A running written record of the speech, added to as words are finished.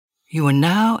You are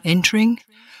now entering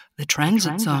the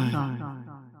transit zone.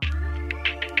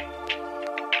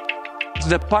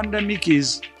 The pandemic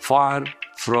is far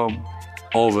from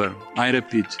over. I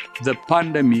repeat, the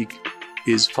pandemic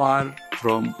is far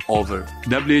from over.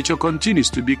 WHO continues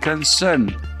to be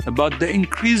concerned about the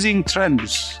increasing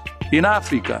trends in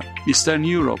Africa, Eastern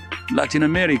Europe, Latin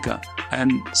America,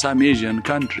 and some Asian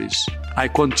countries. I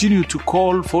continue to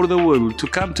call for the world to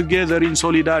come together in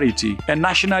solidarity and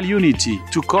national unity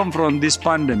to confront this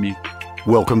pandemic.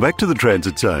 Welcome back to the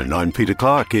Transit Zone. I'm Peter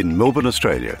Clark in Melbourne,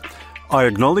 Australia. I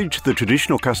acknowledge the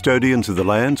traditional custodians of the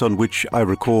lands on which I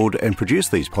record and produce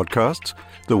these podcasts,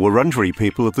 the Wurundjeri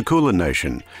people of the Kulin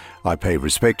Nation. I pay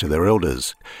respect to their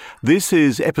elders. This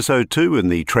is episode 2 in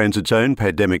the Transit Zone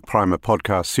Pandemic Primer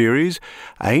podcast series,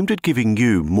 aimed at giving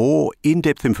you more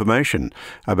in-depth information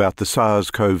about the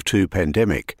SARS-CoV-2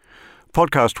 pandemic.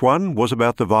 Podcast 1 was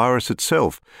about the virus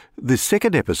itself. The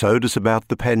second episode is about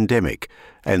the pandemic,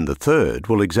 and the third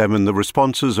will examine the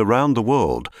responses around the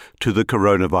world to the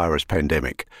coronavirus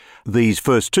pandemic. These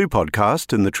first 2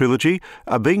 podcasts in the trilogy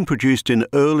are being produced in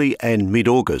early and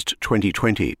mid-August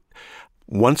 2020.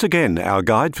 Once again, our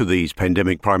guide for these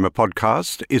Pandemic Primer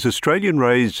podcasts is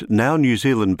Australian-raised, now New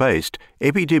Zealand-based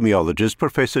epidemiologist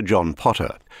Professor John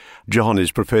Potter. John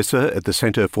is Professor at the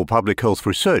Centre for Public Health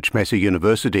Research, Massey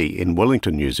University in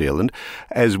Wellington, New Zealand,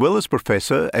 as well as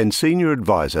Professor and Senior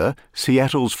Advisor,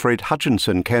 Seattle's Fred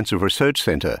Hutchinson Cancer Research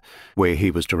Centre, where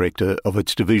he was Director of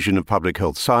its Division of Public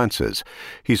Health Sciences.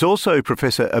 He's also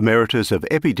Professor Emeritus of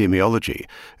Epidemiology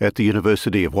at the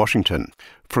University of Washington.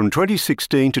 From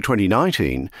 2016 to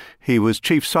 2019, he was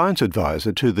Chief Science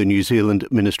Advisor to the New Zealand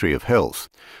Ministry of Health.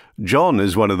 John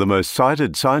is one of the most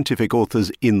cited scientific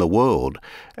authors in the world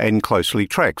and closely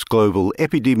tracks global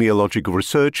epidemiological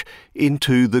research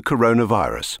into the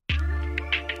coronavirus.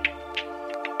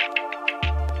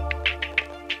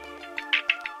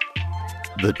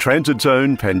 The Transit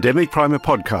Zone Pandemic Primer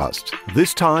podcast.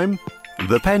 This time,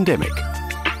 the pandemic.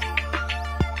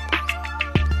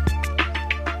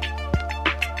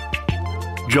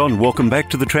 John, welcome back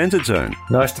to the Transit Zone.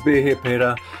 Nice to be here,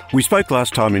 Peter. We spoke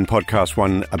last time in podcast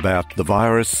 1 about the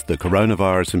virus, the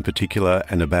coronavirus in particular,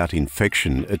 and about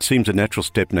infection. It seems a natural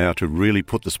step now to really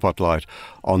put the spotlight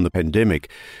on the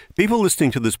pandemic. People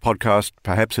listening to this podcast,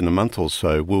 perhaps in a month or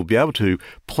so, will be able to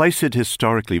place it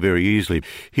historically very easily.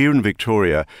 Here in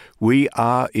Victoria, we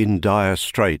are in dire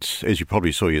straits, as you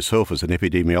probably saw yourself as an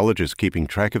epidemiologist keeping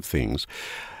track of things.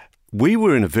 We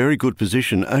were in a very good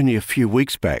position only a few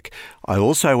weeks back. I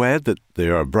also add that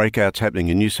there are breakouts happening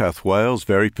in New South Wales,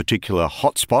 very particular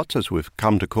hotspots, as we've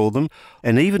come to call them.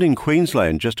 And even in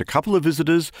Queensland, just a couple of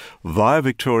visitors via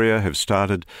Victoria have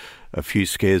started a few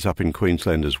scares up in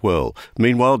Queensland as well.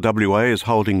 Meanwhile, WA is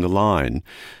holding the line.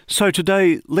 So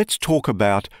today, let's talk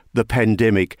about the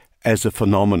pandemic as a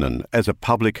phenomenon, as a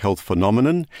public health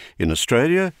phenomenon in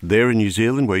Australia, there in New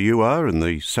Zealand where you are, in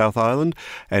the South Island,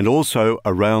 and also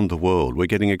around the world. We're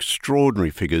getting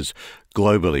extraordinary figures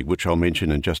globally, which I'll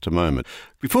mention in just a moment.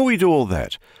 Before we do all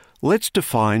that, let's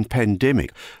define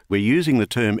pandemic. We're using the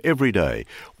term every day.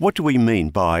 What do we mean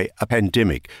by a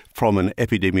pandemic from an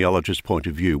epidemiologist's point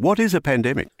of view? What is a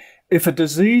pandemic? If a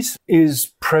disease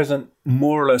is present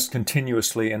more or less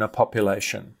continuously in a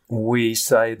population, we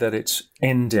say that it's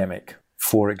endemic.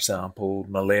 For example,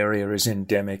 malaria is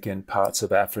endemic in parts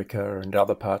of Africa and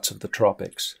other parts of the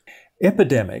tropics.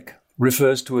 Epidemic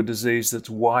refers to a disease that's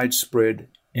widespread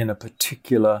in a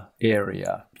particular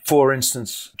area. For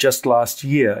instance, just last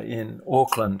year in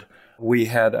Auckland, we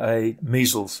had a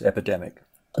measles epidemic.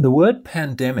 The word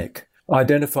pandemic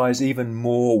identifies even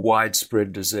more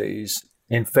widespread disease,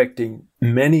 infecting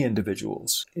many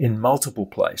individuals in multiple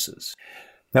places.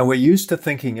 Now, we're used to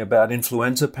thinking about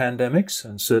influenza pandemics,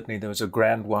 and certainly there was a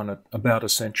grand one about a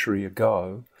century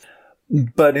ago.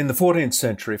 But in the 14th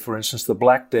century, for instance, the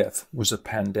Black Death was a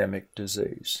pandemic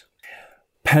disease.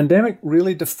 Pandemic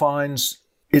really defines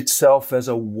itself as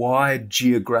a wide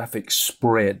geographic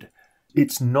spread.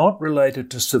 It's not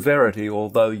related to severity,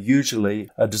 although usually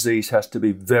a disease has to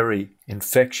be very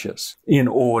infectious in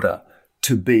order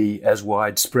to be as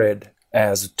widespread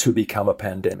as to become a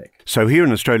pandemic. So here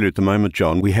in Australia at the moment,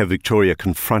 John, we have Victoria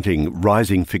confronting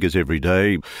rising figures every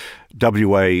day.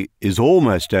 WA is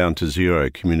almost down to 0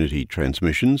 community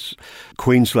transmissions.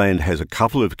 Queensland has a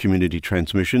couple of community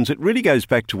transmissions. It really goes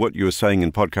back to what you were saying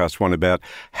in podcast 1 about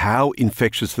how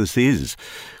infectious this is.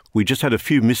 We just had a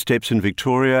few missteps in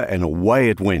Victoria and away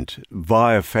it went,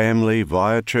 via family,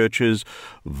 via churches,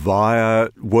 via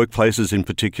workplaces in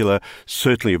particular,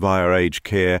 certainly via aged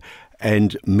care,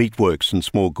 and meatworks and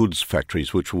small goods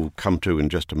factories, which we'll come to in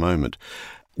just a moment.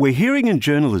 We're hearing in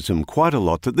journalism quite a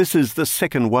lot that this is the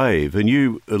second wave, and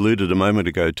you alluded a moment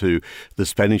ago to the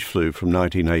Spanish flu from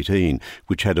 1918,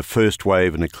 which had a first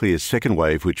wave and a clear second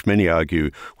wave, which many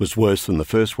argue was worse than the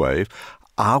first wave.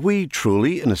 Are we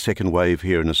truly in a second wave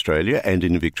here in Australia and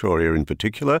in Victoria in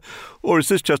particular, or is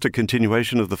this just a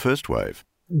continuation of the first wave?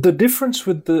 The difference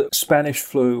with the Spanish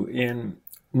flu in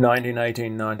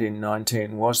 1918,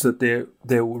 1919 was that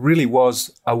there really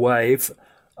was a wave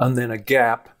and then a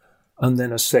gap and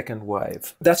then a second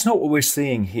wave. That's not what we're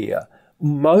seeing here.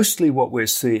 Mostly what we're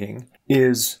seeing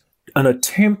is an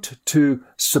attempt to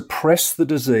suppress the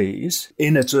disease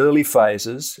in its early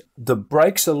phases. The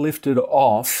brakes are lifted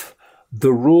off.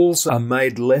 The rules are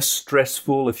made less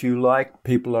stressful, if you like.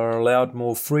 People are allowed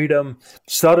more freedom.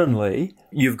 Suddenly,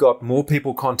 you've got more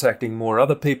people contacting more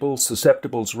other people.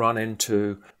 Susceptibles run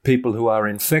into people who are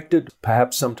infected.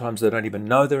 Perhaps sometimes they don't even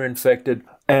know they're infected.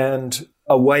 And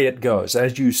away it goes,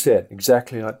 as you said,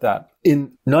 exactly like that.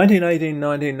 In 1918,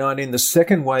 1919, the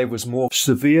second wave was more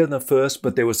severe than the first,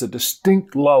 but there was a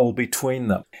distinct lull between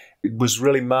them. It was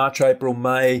really March, April,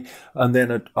 May, and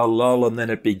then a lull, and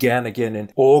then it began again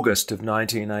in August of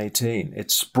 1918.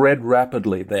 It spread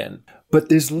rapidly then. But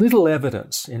there's little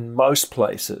evidence in most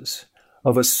places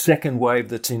of a second wave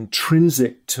that's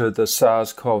intrinsic to the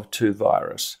SARS-CoV-2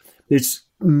 virus. It's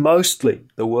mostly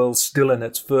the world's still in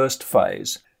its first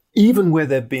phase. Even where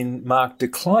there have been marked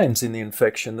declines in the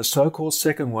infection, the so-called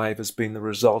second wave has been the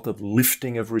result of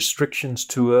lifting of restrictions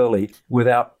too early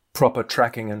without proper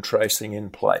tracking and tracing in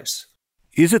place.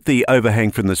 Is it the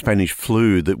overhang from the Spanish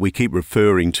flu that we keep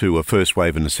referring to a first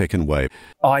wave and a second wave?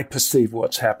 I perceive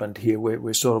what's happened here.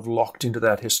 We're sort of locked into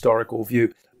that historical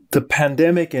view. The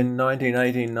pandemic in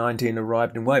 1918-19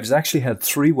 arrived in waves. It actually had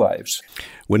 3 waves.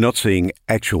 We're not seeing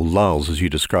actual lulls, as you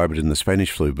describe it in the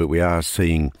Spanish flu, but we are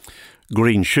seeing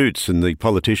green shoots, and the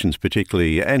politicians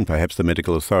particularly, and perhaps the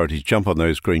medical authorities, jump on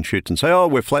those green shoots and say, oh,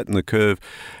 we're flattening the curve.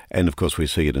 And of course we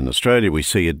see it in Australia, we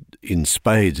see it in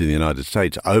spades in the United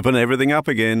States. Open everything up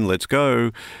again, let's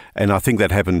go. And I think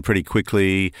that happened pretty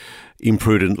quickly,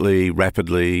 imprudently,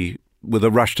 rapidly, with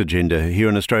a rushed agenda here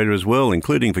in Australia as well,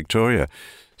 including Victoria.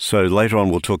 So later on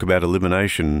we'll talk about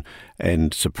elimination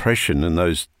and suppression and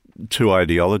those two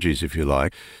ideologies, if you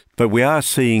like. But we are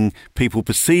seeing people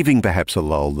perceiving perhaps a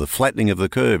lull, the flattening of the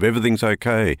curve, everything's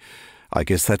okay. I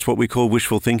guess that's what we call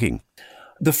wishful thinking.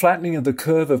 The flattening of the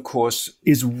curve, of course,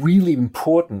 is really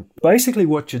important. Basically,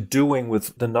 what you're doing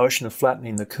with the notion of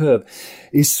flattening the curve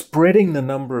is spreading the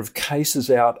number of cases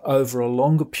out over a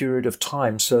longer period of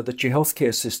time so that your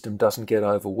healthcare system doesn't get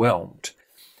overwhelmed.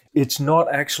 It's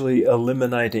not actually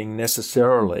eliminating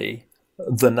necessarily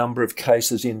the number of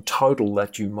cases in total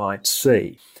that you might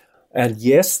see. And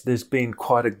yes, there's been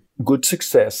quite a good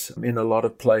success in a lot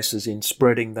of places in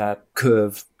spreading that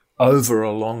curve over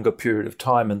a longer period of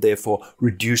time and therefore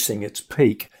reducing its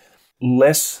peak.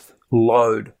 Less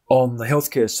load on the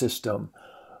healthcare system,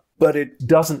 but it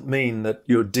doesn't mean that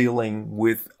you're dealing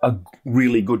with a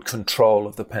really good control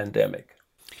of the pandemic.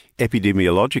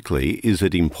 Epidemiologically, is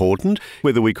it important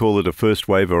whether we call it a first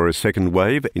wave or a second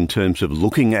wave in terms of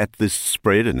looking at this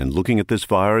spread and looking at this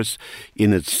virus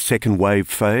in its second wave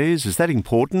phase? Is that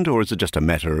important, or is it just a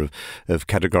matter of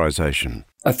categorization?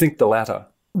 I think the latter.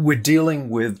 We're dealing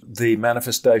with the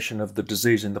manifestation of the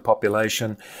disease in the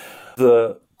population,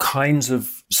 the kinds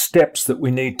of steps that we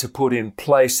need to put in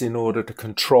place in order to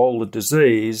control the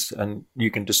disease, and you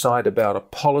can decide about a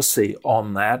policy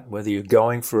on that, whether you're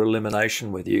going for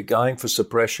elimination, whether you're going for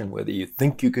suppression, whether you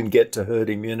think you can get to herd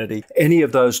immunity. Any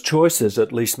of those choices,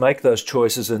 at least make those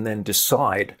choices and then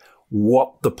decide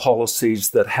what the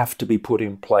policies that have to be put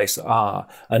in place are.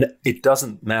 And it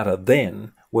doesn't matter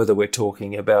then whether we're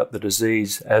talking about the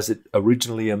disease as it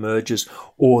originally emerges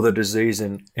or the disease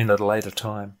in a later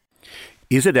time.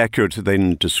 Is it accurate to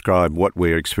then describe what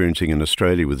we're experiencing in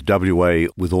Australia with WA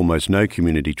with almost no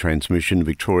community transmission,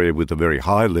 Victoria with a very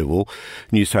high level,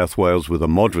 New South Wales with a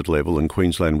moderate level, and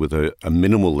Queensland with a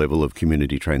minimal level of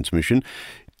community transmission?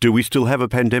 Do we still have a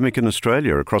pandemic in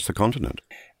Australia across the continent?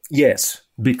 Yes,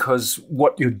 because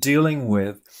what you're dealing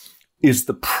with is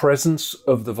the presence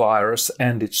of the virus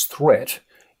and its threat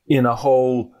in a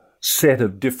whole set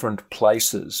of different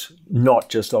places, not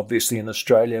just obviously in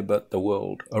Australia, but the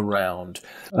world around.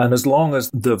 And as long as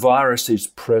the virus is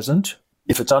present,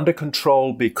 if it's under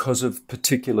control because of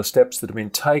particular steps that have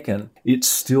been taken, it's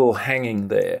still hanging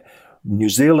there. New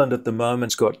Zealand at the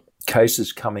moment's got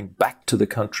cases coming back to the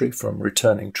country from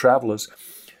returning travellers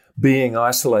being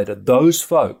isolated. Those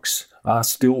folks are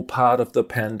still part of the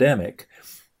pandemic.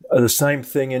 The same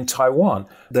thing in Taiwan.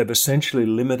 They've essentially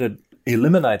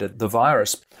eliminated the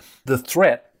virus. The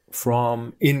threat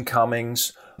from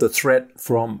incomings, the threat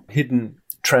from hidden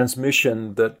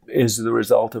transmission that is the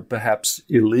result of perhaps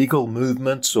illegal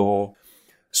movements or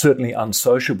certainly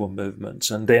unsociable movements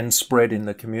and then spread in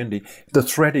the community. The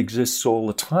threat exists all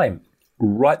the time,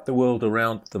 right the world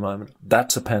around at the moment.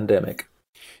 That's a pandemic.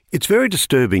 It's very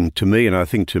disturbing to me, and I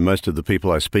think to most of the people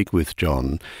I speak with,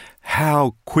 John,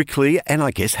 how quickly and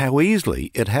I guess how easily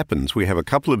it happens. We have a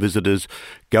couple of visitors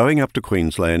going up to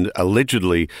Queensland,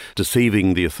 allegedly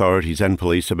deceiving the authorities and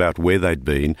police about where they'd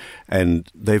been, and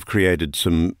they've created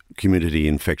some community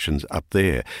infections up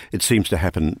there. It seems to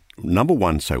happen, number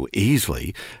one, so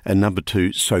easily, and number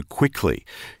two, so quickly.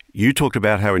 You talked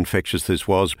about how infectious this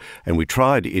was, and we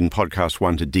tried in podcast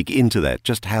 1 to dig into that,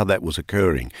 just how that was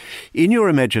occurring. In your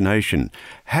imagination,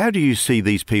 how do you see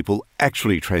these people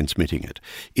actually transmitting it?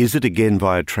 Is it again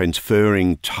via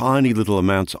transferring tiny little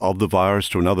amounts of the virus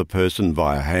to another person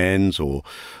via hands or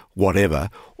whatever?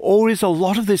 Or is a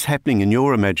lot of this happening in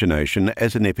your imagination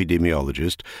as an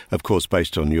epidemiologist, of course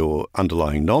based on your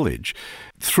underlying knowledge,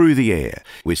 through the air?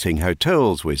 We're seeing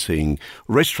hotels, we're seeing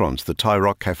restaurants, the Thai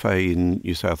Rock Cafe in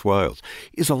New South Wales.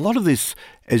 Is a lot of this,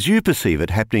 as you perceive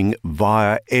it, happening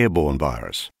via airborne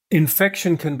virus?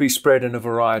 Infection can be spread in a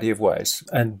variety of ways,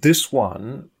 and this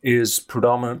one is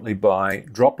predominantly by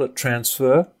droplet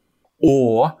transfer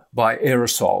or by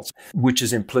aerosols, which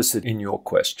is implicit in your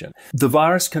question. The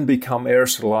virus can become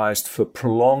aerosolized for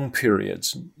prolonged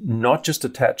periods, not just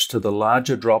attached to the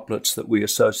larger droplets that we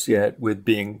associate with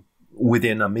being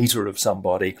within a metre of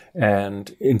somebody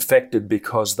and infected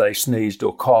because they sneezed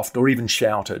or coughed or even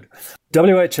shouted.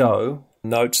 WHO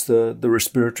notes the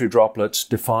respiratory droplets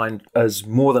defined as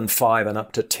more than 5 and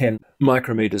up to 10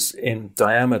 micrometers in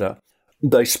diameter.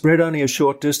 They spread only a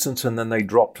short distance and then they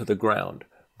drop to the ground.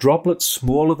 Droplets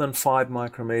smaller than 5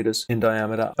 micrometers in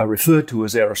diameter are referred to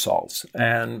as aerosols,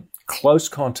 and close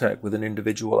contact with an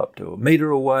individual up to a meter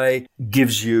away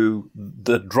gives you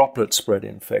the droplet spread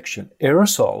infection.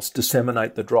 Aerosols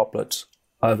disseminate the droplets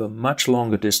over much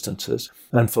longer distances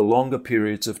and for longer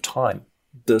periods of time.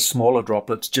 The smaller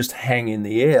droplets just hang in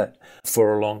the air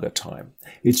for a longer time.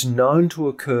 It's known to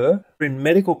occur in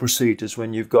medical procedures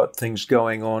when you've got things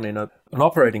going on in an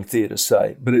operating theatre,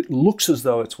 say, but it looks as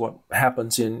though it's what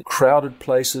happens in crowded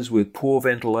places with poor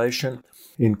ventilation.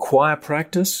 In choir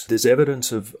practice, there's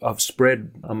evidence of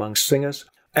spread among singers,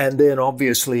 and then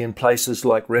obviously in places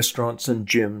like restaurants and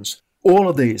gyms. All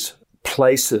of these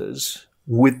places,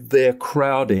 with their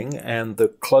crowding and the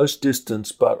close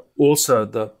distance, but also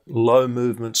the low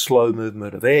movement, slow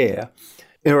movement of air,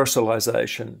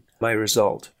 aerosolization may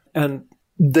result. And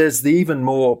there's the even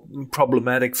more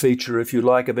problematic feature, if you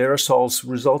like, of aerosols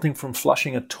resulting from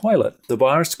flushing a toilet. The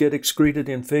virus gets excreted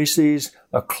in feces.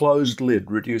 A closed lid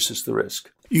reduces the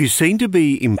risk. You seem to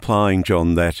be implying,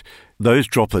 John, that those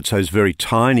droplets, those very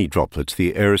tiny droplets,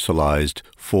 the aerosolized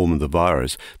form of the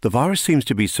virus seems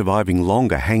to be surviving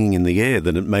longer hanging in the air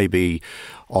than it may be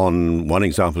on, one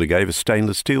example he gave, a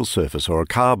stainless steel surface or a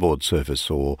cardboard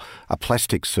surface or a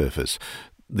plastic surface.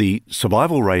 The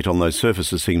survival rate on those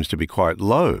surfaces seems to be quite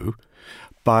low,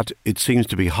 but it seems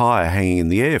to be higher hanging in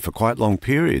the air for quite long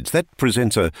periods. That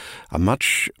presents a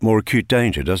much more acute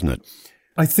danger, doesn't it?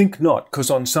 I think not, because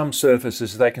on some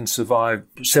surfaces they can survive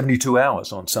 72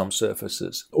 hours on some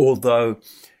surfaces. Although,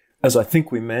 as I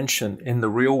think we mentioned, in the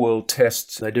real-world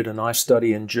tests, they did a nice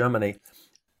study in Germany,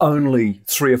 only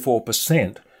 3 or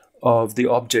 4% of the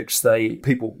objects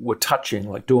people were touching,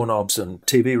 like doorknobs and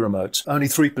TV remotes, only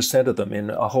 3% of them in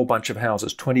a whole bunch of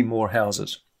houses, 20 more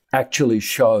houses, actually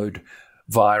showed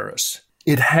virus.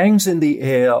 It hangs in the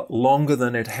air longer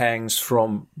than it hangs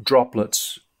from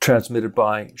droplets transmitted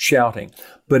by shouting,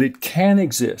 but it can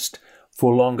exist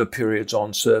for longer periods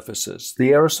on surfaces. The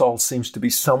aerosol seems to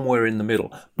be somewhere in the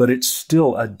middle, but it's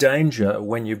still a danger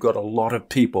when you've got a lot of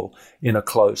people in a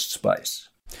closed space.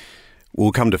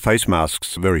 We'll come to face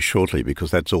masks very shortly because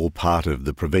that's all part of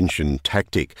the prevention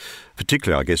tactic,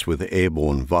 particularly, I guess, with the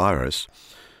airborne virus.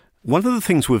 One of the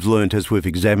things we've learned as we've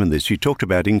examined this, you talked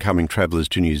about incoming travellers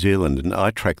to New Zealand, and I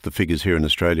tracked the figures here in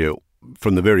Australia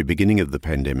from the very beginning of the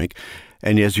pandemic.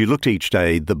 And as you looked each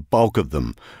day, the bulk of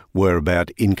them were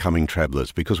about incoming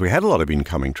travellers because we had a lot of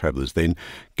incoming travellers then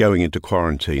going into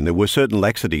quarantine. There were certain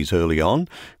laxities early on,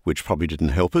 which probably didn't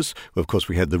help us. Of course,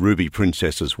 we had the Ruby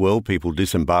Princess as well, people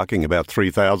disembarking, about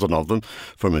 3,000 of them,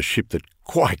 from a ship that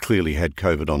quite clearly had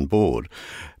COVID on board.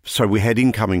 So we had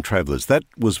incoming travellers. That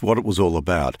was what it was all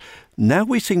about. Now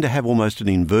we seem to have almost an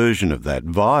inversion of that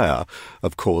via,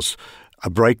 of course, a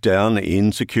breakdown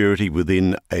in security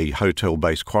within a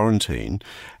hotel-based quarantine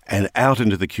and out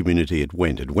into the community it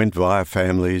went. It went via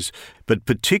families, but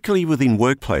particularly within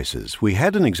workplaces. We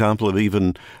had an example of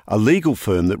even a legal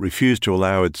firm that refused to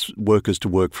allow its workers to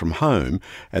work from home,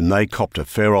 and they copped a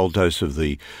fair old dose of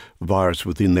the virus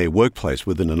within their workplace,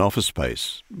 within an office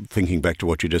space. Thinking back to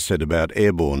what you just said about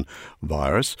airborne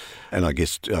virus, and I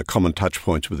guess common touch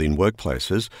points within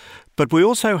workplaces. But we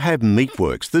also have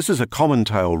meatworks. This is a common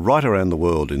tale right around the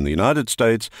world, in the United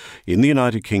States, in the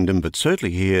United Kingdom, but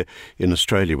certainly here in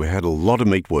Australia. We had a lot of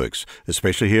meatworks,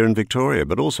 especially here in Victoria,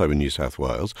 but also in New South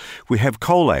Wales. We have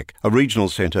Colac, a regional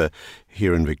centre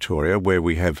here in Victoria, where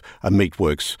we have a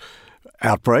meatworks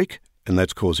outbreak, and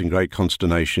that's causing great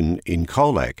consternation in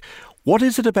Colac. What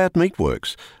is it about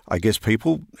meatworks? I guess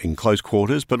people in close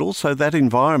quarters, but also that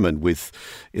environment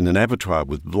in an abattoir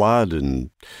with blood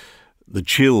and the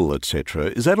chill, etc.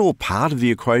 Is that all part of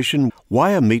the equation?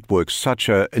 Why are meatworks such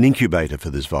an incubator for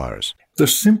this virus? The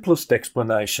simplest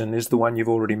explanation is the one you've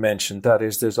already mentioned. That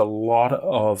is, there's a lot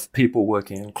of people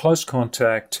working in close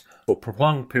contact for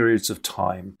prolonged periods of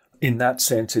time. In that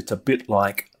sense, it's a bit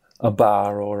like a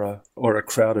bar or a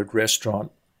crowded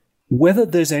restaurant. Whether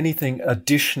there's anything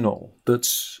additional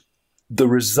that's the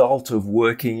result of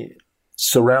working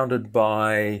surrounded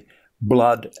by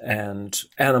blood and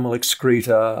animal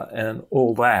excreta and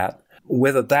all that,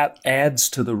 whether that adds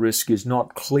to the risk is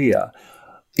not clear.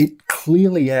 It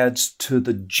clearly adds to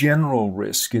the general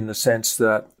risk in the sense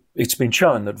that it's been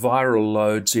shown that viral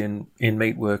loads in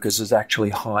meat workers is actually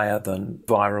higher than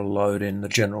viral load in the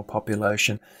general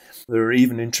population. There are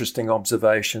even interesting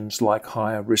observations like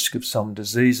higher risk of some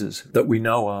diseases that we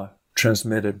know are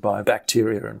transmitted by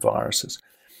bacteria and viruses.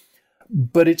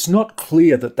 But it's not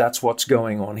clear that that's what's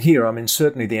going on here. I mean,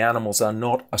 certainly the animals are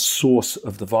not a source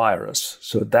of the virus,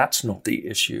 so that's not the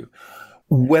issue.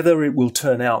 Whether it will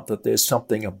turn out that there's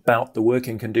something about the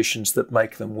working conditions that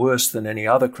make them worse than any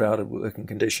other crowded working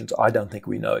conditions, I don't think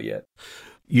we know yet.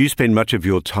 You spend much of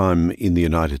your time in the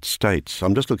United States.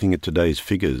 I'm just looking at today's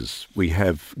figures. We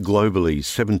have globally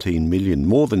 17 million,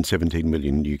 more than 17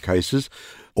 million new cases,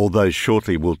 although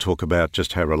shortly we'll talk about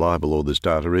just how reliable all this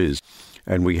data is.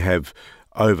 And we have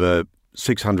over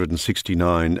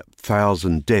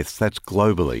 669,000 deaths. That's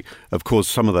globally. Of course,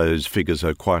 some of those figures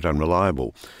are quite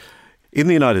unreliable. In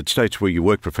the United States, where you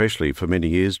work professionally for many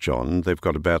years, John, they've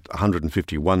got about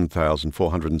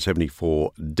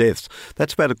 151,474 deaths.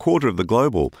 That's about a quarter of the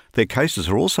global. Their cases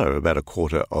are also about a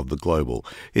quarter of the global.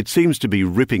 It seems to be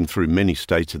ripping through many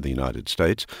states in the United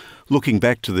States. Looking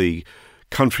back to the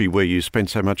country where you spent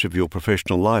so much of your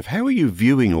professional life, how are you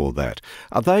viewing all that?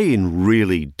 Are they in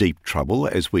really deep trouble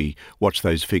as we watch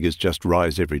those figures just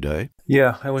rise every day?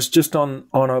 Yeah, I was just on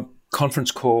a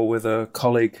conference call with a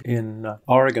colleague in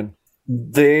Oregon.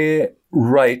 Their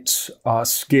rates are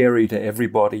scary to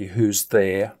everybody who's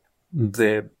there.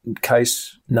 Their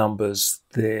case numbers,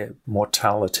 their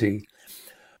mortality.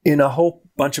 In a whole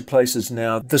bunch of places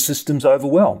now, the system's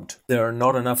overwhelmed. There are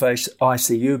not enough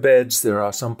ICU beds. There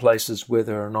are some places where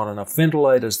there are not enough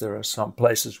ventilators. There are some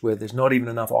places where there's not even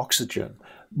enough oxygen.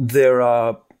 There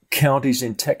are counties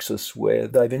in Texas where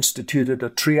they've instituted a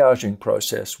triaging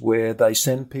process where they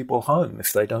send people home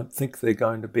if they don't think they're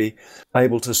going to be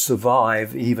able to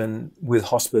survive even with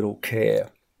hospital care.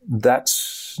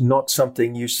 That's not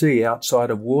something you see outside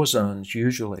of war zones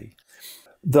usually.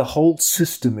 The whole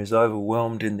system is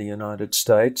overwhelmed in the United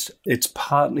States. It's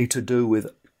partly to do with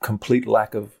complete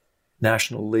lack of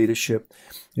national leadership.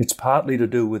 It's partly to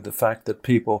do with the fact that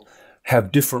people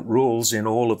have different rules in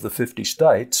all of the 50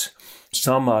 states.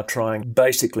 Some are trying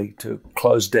basically to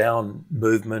close down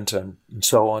movement and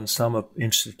so on. Some have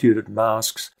instituted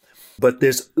masks. But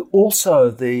there's also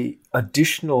the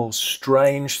additional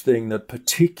strange thing that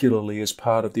particularly is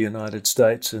part of the United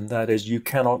States, and that is you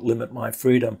cannot limit my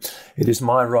freedom. It is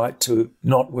my right to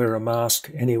not wear a mask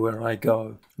anywhere I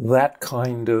go. That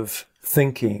kind of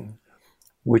thinking,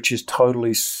 which is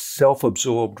totally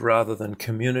self-absorbed rather than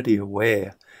community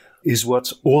aware, is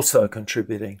what's also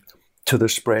contributing to the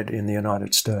spread in the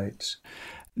United States.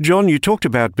 John, you talked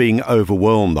about being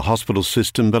overwhelmed, the hospital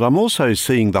system, but I'm also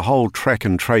seeing the whole track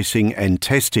and tracing and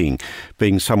testing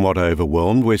being somewhat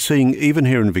overwhelmed. We're seeing, even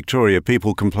here in Victoria,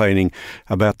 people complaining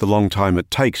about the long time it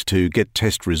takes to get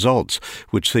test results,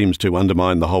 which seems to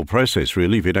undermine the whole process,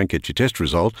 really. If you don't get your test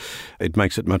result, it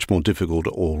makes it much more difficult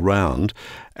all round.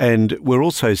 And we're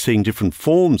also seeing different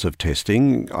forms of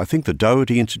testing. I think the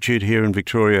Doherty Institute here in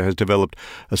Victoria has developed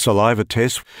a saliva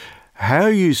test. How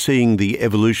are you seeing the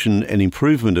evolution and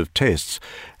improvement of tests?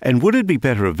 And would it be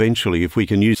better eventually if we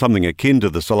can use something akin to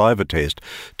the saliva test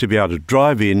to be able to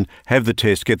drive in, have the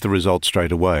test, get the results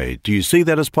straight away? Do you see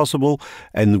that as possible?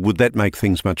 And would that make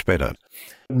things much better?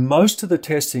 Most of the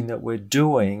testing that we're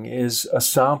doing is a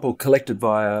sample collected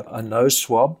via a nose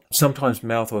swab, sometimes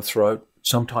mouth or throat,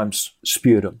 sometimes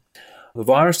sputum. The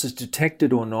virus is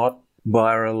detected or not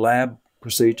by a lab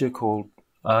procedure called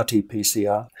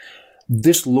RT-PCR.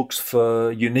 This looks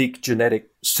for unique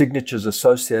genetic signatures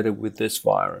associated with this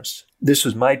virus. This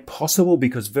was made possible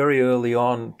because very early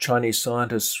on, Chinese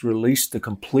scientists released the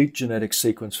complete genetic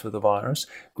sequence for the virus,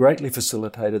 greatly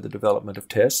facilitated the development of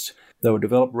tests. They were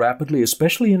developed rapidly,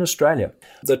 especially in Australia.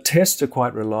 The tests are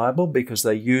quite reliable because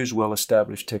they use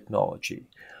well-established technology.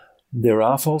 There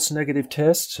are false negative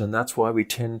tests, and that's why we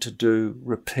tend to do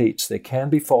repeats. There can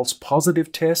be false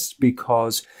positive tests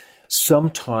because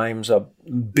sometimes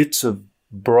bits of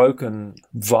broken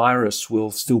virus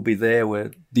will still be there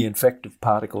where the infective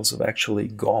particles have actually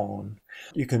gone.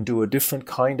 You can do a different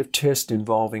kind of test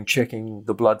involving checking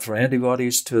the blood for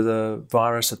antibodies to the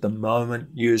virus, at the moment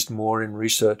used more in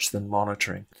research than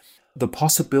monitoring. The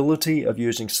possibility of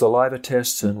using saliva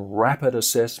tests and rapid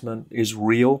assessment is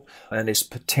real and is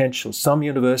potential. Some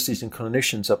universities and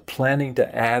clinicians are planning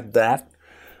to add that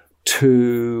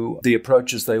to the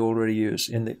approaches they already use.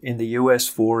 In the US,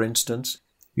 for instance,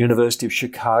 University of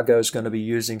Chicago is going to be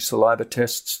using saliva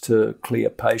tests to clear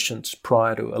patients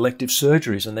prior to elective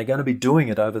surgeries, and they're going to be doing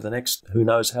it over the next who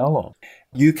knows how long.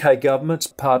 UK government's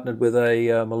partnered with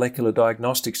a molecular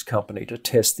diagnostics company to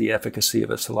test the efficacy of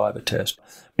a saliva test.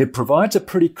 It provides a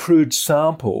pretty crude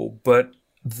sample, but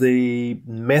the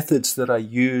methods that are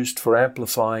used for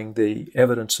amplifying the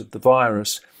evidence of the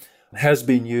virus has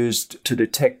been used to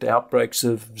detect outbreaks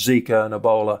of Zika and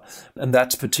Ebola, and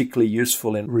that's particularly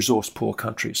useful in resource-poor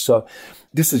countries. So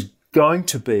this is going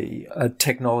to be a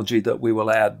technology that we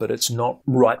will add, but it's not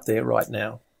right there right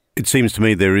now. It seems to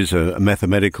me there is a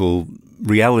mathematical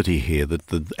reality here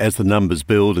that as the numbers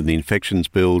build and the infections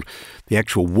build, the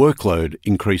actual workload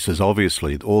increases,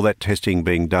 obviously. All that testing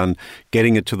being done,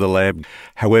 getting it to the lab,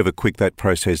 however quick that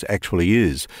process actually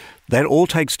is. That all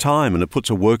takes time and it puts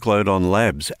a workload on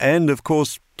labs and, of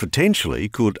course, potentially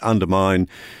could undermine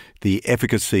the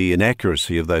efficacy and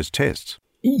accuracy of those tests.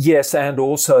 Yes, and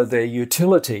also their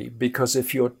utility, because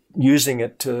if you're using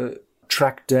it to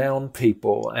track down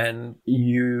people and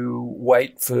you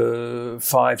wait for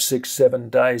 5, 6, 7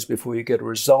 days before you get a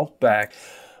result back,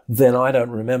 then I don't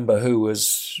remember who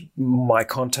was my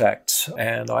contact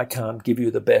and I can't give you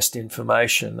the best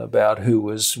information about who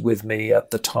was with me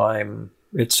at the time,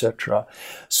 etc.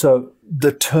 So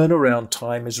the turnaround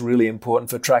time is really important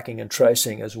for tracking and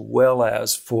tracing as well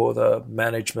as for the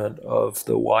management of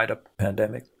the wider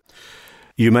pandemic.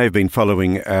 You may have been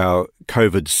following our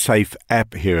COVID Safe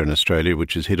app here in Australia,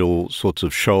 which has hit all sorts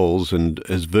of shoals and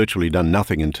has virtually done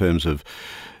nothing in terms of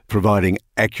providing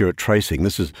accurate tracing.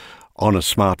 This is on a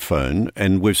smartphone,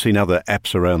 and we've seen other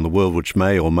apps around the world which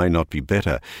may or may not be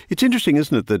better. It's interesting,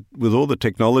 isn't it, that with all the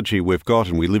technology we've got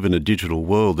and we live in a digital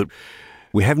world, that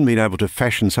we haven't been able to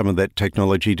fashion some of that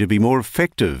technology to be more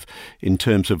effective in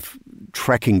terms of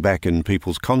tracking back in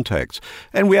people's contacts.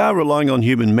 And we are relying on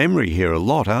human memory here a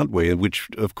lot, aren't we? Which,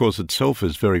 of course, itself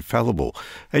is very fallible.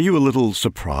 Are you a little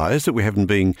surprised that we haven't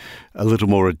been a little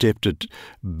more adept at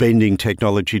bending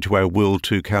technology to our will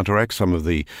to counteract some of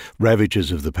the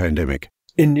ravages of the pandemic?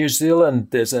 In New Zealand,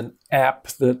 there's an app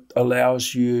that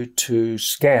allows you to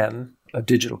scan a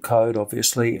digital code,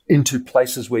 obviously, into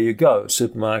places where you go,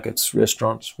 supermarkets,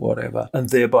 restaurants, whatever, and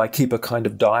thereby keep a kind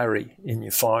of diary in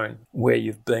your phone where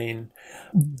you've been.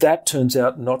 That turns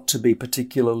out not to be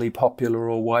particularly popular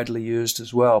or widely used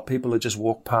as well. People just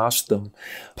walk past them.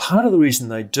 Part of the reason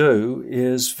they do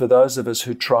is for those of us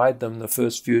who tried them the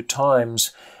first few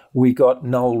times, we got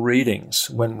null readings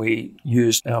when we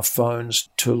used our phones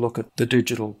to look at the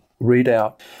digital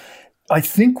readout. I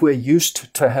think we're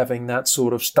used to having that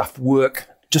sort of stuff work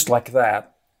just like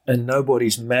that, and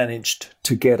nobody's managed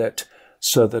to get it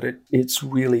so that it's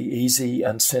really easy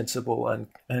and sensible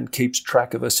and keeps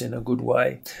track of us in a good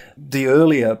way. The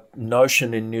earlier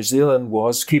notion in New Zealand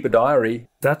was keep a diary.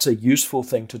 That's a useful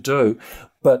thing to do,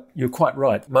 but you're quite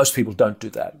right. Most people don't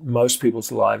do that. Most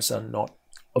people's lives are not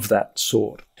of that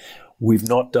sort. We've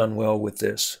not done well with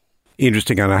this.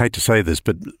 Interesting, and I hate to say this,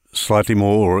 but slightly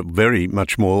more or very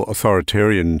much more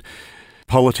authoritarian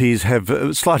polities have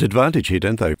a slight advantage here,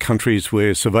 don't they? Countries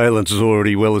where surveillance is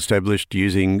already well established,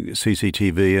 using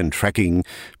CCTV and tracking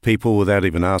people without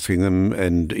even asking them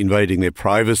and invading their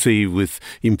privacy with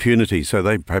impunity. So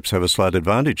they perhaps have a slight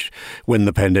advantage when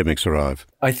the pandemics arrive.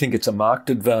 I think it's a marked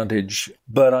advantage,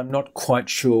 but I'm not quite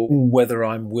sure whether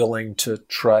I'm willing to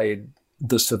trade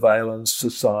the surveillance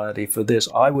society for this.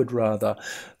 I would rather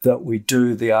that we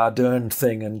do the Ardern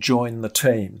thing and join the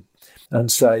team. and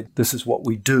say, this is what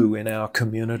we do in our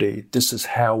community. This is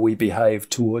how we behave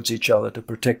towards each other to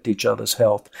protect each other's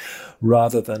health,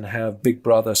 rather than have Big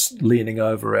Brother leaning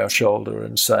over our shoulder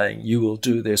and saying, you will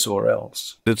do this or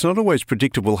else. It's not always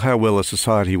predictable how well a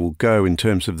society will go in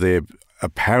terms of their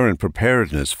apparent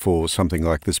preparedness for something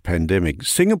like this pandemic.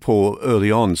 Singapore early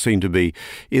on seemed to be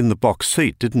in the box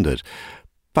seat, didn't it?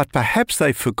 But perhaps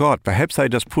they forgot, perhaps they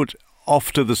just put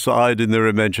off to the side in their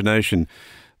imagination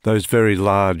those very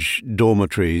large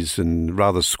dormitories and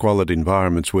rather squalid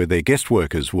environments where their guest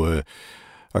workers were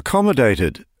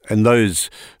accommodated. And those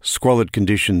squalid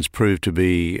conditions proved to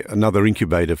be another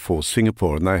incubator for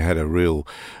Singapore, and they had a real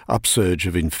upsurge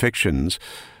of infections.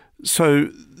 So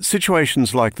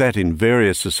situations like that in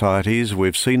various societies,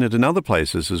 we've seen it in other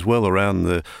places as well around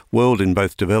the world in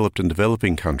both developed and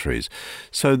developing countries.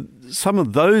 So some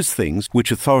of those things,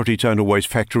 which authorities don't always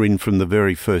factor in from the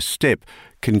very first step,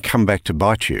 can come back to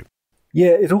bite you.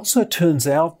 Yeah, it also turns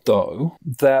out, though,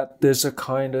 that there's a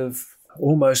kind of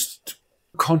almost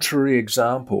contrary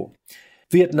example.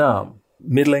 Vietnam,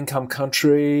 middle-income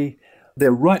country,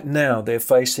 they're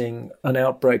facing an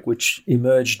outbreak which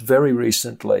emerged very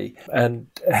recently and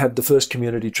had the first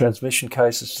community transmission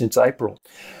cases since April.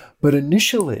 But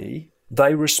initially,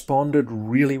 they responded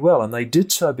really well, and they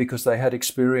did so because they had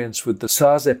experience with the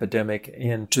SARS epidemic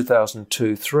in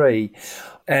 2002-03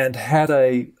 and had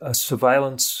a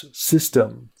surveillance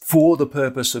system for the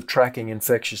purpose of tracking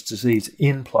infectious disease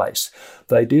in place.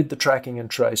 They did the tracking and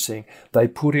tracing. They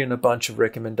put in a bunch of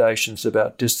recommendations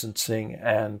about distancing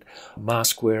and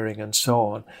mask wearing and so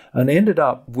on, and ended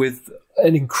up with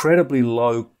an incredibly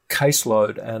low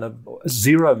caseload and a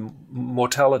zero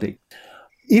mortality.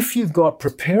 If you've got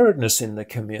preparedness in the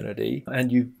community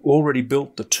and you've already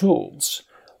built the tools,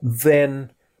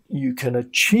 then you can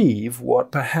achieve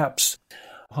what perhaps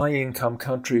high-income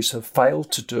countries have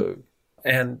failed to do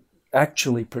and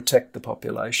actually protect the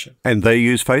population. And they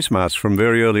use face masks from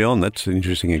very early on. That's an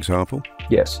interesting example.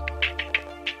 Yes.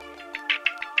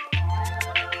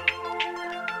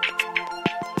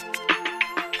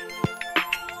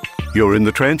 You're in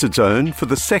the Transit Zone for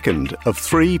the second of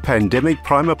 3 Pandemic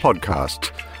Primer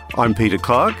podcasts. I'm Peter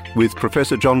Clark with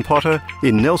Professor John Potter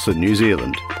in Nelson, New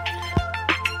Zealand.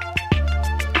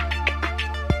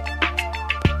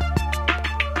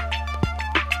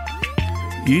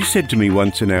 You said to me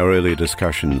once in our earlier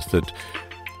discussions that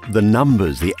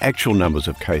the actual numbers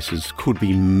of cases could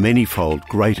be manyfold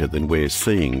greater than we're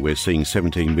seeing. We're seeing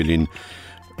 17 million,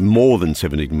 more than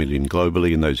 17 million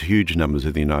globally in those huge numbers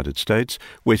in the United States.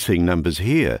 We're seeing numbers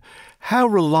here. How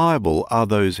reliable are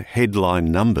those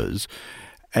headline numbers,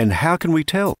 and how can we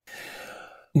tell?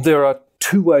 There are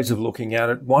 2 ways of looking at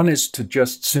it. One is to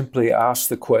just simply ask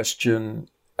the question,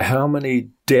 how many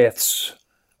deaths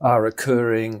are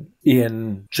occurring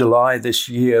in July this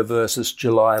year versus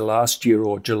July last year,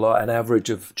 or an average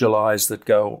of Julys that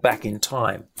go back in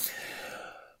time.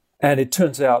 And it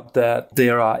turns out that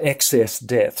there are excess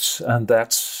deaths, and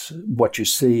that's what you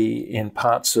see in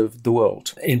parts of the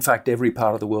world. In fact, every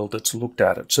part of the world that's looked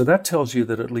at it. So that tells you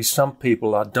that at least some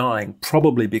people are dying,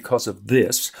 probably because of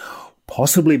this,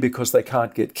 possibly because they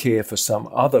can't get care for some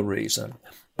other reason,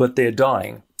 but they're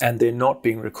dying and they're not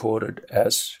being recorded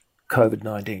as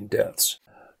COVID-19 deaths.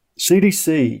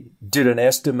 CDC did an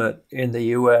estimate in the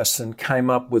US and came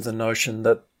up with the notion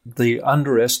that the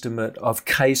underestimate of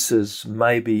cases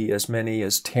may be as many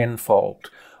as 10-fold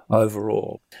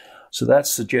overall. So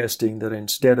that's suggesting that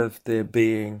instead of there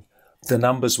being the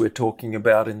numbers we're talking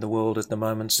about in the world at the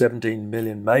moment, 17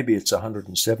 million, maybe it's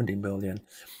 170 million.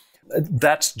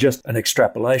 That's just an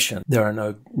extrapolation. There are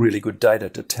no really good data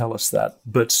to tell us that.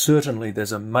 But certainly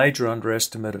there's a major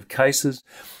underestimate of cases,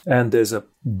 and there's a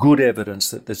good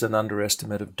evidence that there's an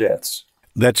underestimate of deaths.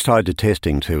 That's tied to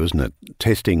testing too, isn't it?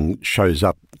 Testing shows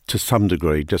up to some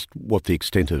degree just what the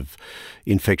extent of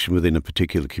infection within a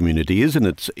particular community is, and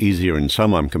it's easier in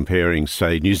some. I'm comparing,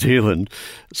 say, New Zealand,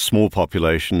 small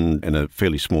population and a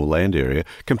fairly small land area.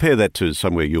 Compare that to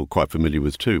somewhere you're quite familiar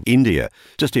with too, India.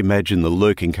 Just imagine the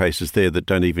lurking cases there that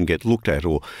don't even get looked at,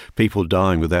 or people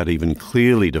dying without even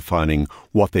clearly defining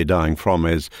what they're dying from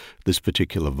as this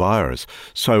particular virus.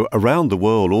 So around the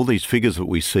world, all these figures that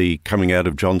we see coming out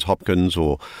of Johns Hopkins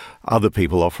or other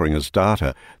people offering us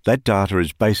data, that data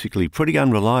is basically pretty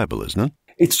unreliable, isn't it?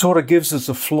 It sort of gives us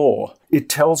a flaw. It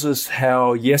tells us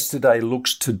how yesterday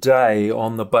looks today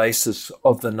on the basis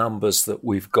of the numbers that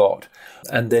we've got.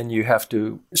 And then you have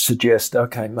to suggest,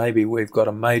 okay, maybe we've got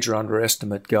a major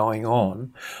underestimate going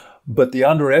on, but the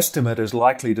underestimate is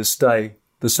likely to stay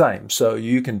the same. So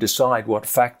you can decide what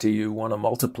factor you want to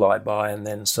multiply by and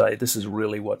then say, this is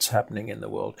really what's happening in the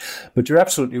world. But you're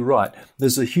absolutely right.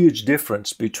 There's a huge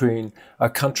difference between a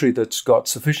country that's got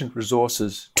sufficient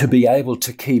resources to be able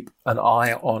to keep an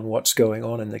eye on what's going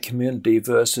on in the community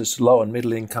versus low and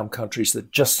middle income countries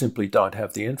that just simply don't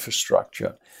have the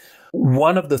infrastructure.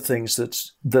 One of the things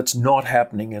that's not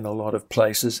happening in a lot of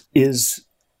places is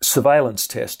surveillance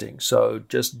testing. So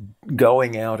just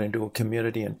going out into a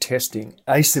community and testing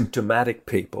asymptomatic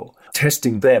people,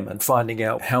 testing them and finding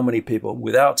out how many people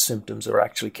without symptoms are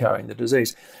actually carrying the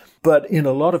disease. But in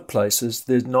a lot of places,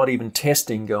 there's not even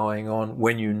testing going on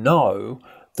when you know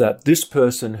that this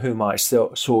person whom I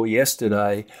saw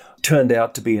yesterday turned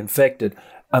out to be infected.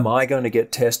 Am I going to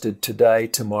get tested today,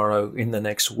 tomorrow, in the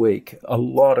next week? A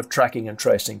lot of tracking and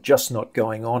tracing just not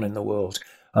going on in the world.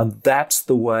 And that's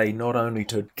the way not only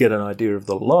to get an idea of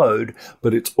the load,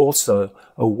 but it's also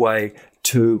a way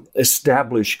to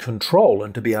establish control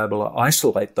and to be able to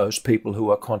isolate those people who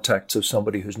are contacts of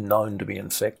somebody who's known to be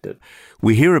infected.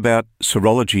 We hear about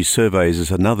serology surveys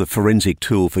as another forensic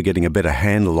tool for getting a better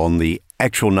handle on the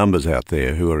actual numbers out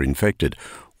there who are infected.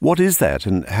 What is that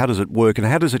and how does it work and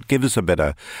how does it give us a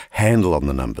better handle on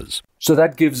the numbers? So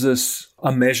that gives us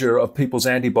a measure of people's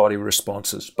antibody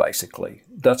responses, basically.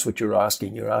 That's what you're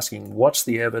asking. You're asking, what's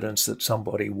the evidence that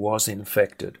somebody was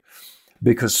infected?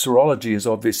 Because serology is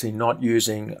obviously not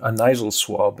using a nasal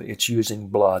swab, it's using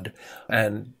blood.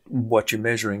 And what you're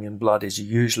measuring in blood is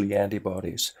usually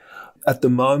antibodies. At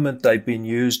the moment, they've been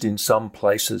used in some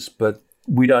places, but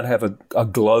we don't have a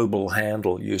global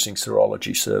handle using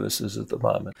serology services at the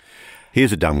moment.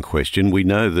 Here's a dumb question. We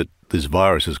know that this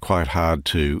virus is quite hard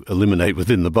to eliminate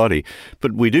within the body,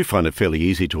 but we do find it fairly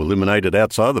easy to eliminate it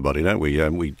outside the body, don't we?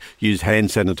 We use hand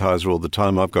sanitizer all the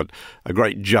time. I've got a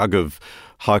great jug of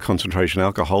high concentration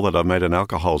alcohol that I've made an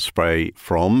alcohol spray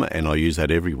from, and I use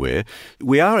that everywhere.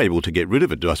 We are able to get rid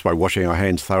of it just by washing our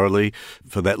hands thoroughly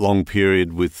for that long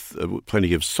period with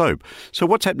plenty of soap. So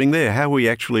what's happening there? How are we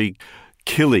actually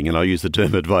killing, and I use the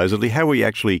term advisedly, how are we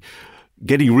actually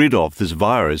getting rid of this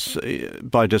virus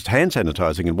by just hand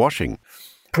sanitizing and washing?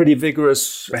 Pretty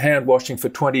vigorous hand washing for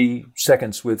 20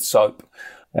 seconds with soap,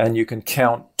 and you can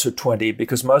count to 20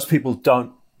 because most people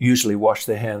don't usually wash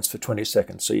their hands for 20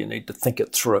 seconds, so you need to think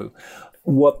it through.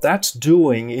 What that's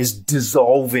doing is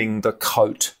dissolving the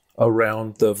coat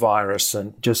around the virus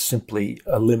and just simply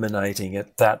eliminating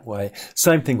it that way.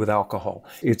 Same thing with alcohol.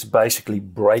 It's basically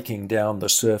breaking down the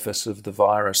surface of the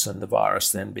virus and the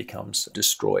virus then becomes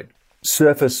destroyed.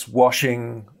 Surface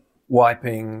washing,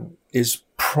 wiping is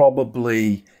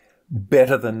probably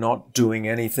better than not doing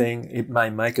anything. It may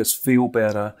make us feel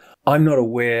better. I'm not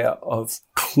aware of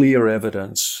clear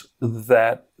evidence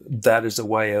that that is a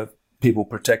way of people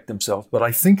protect themselves, but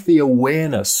I think the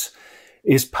awareness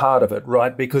is part of it,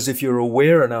 right? Because if you're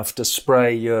aware enough to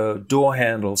spray your door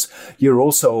handles, you're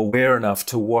also aware enough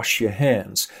to wash your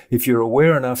hands. If you're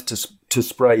aware enough to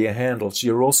spray your handles,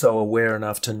 you're also aware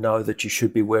enough to know that you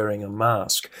should be wearing a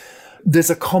mask. There's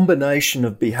a combination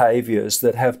of behaviors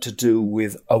that have to do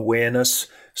with awareness,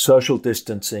 social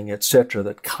distancing, etc.,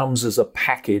 that comes as a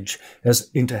package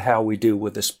into how we deal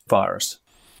with this virus.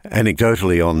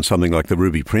 Anecdotally, on something like the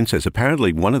Ruby Princess,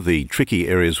 apparently one of the tricky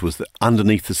areas was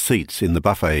underneath the seats in the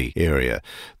buffet area,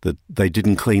 that they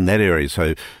didn't clean that area.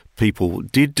 So people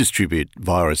did distribute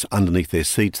virus underneath their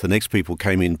seats. The next people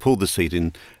came in, pulled the seat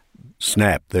in,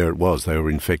 snap, there it was. They were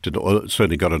infected, or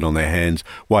certainly got it on their hands,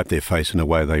 wiped their face, and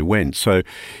away they went. So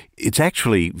it's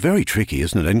actually very tricky,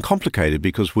 isn't it? And complicated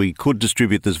because we could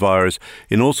distribute this virus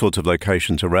in all sorts of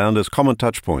locations around us, common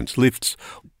touch points, lifts.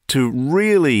 To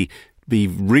really be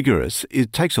rigorous,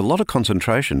 it takes a lot of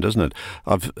concentration, doesn't it?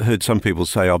 I've heard some people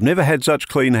say, I've never had such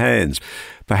clean hands.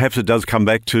 Perhaps it does come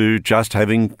back to just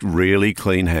having really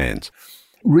clean hands.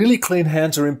 Really clean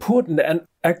hands are important, and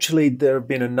actually there have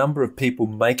been a number of people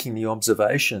making the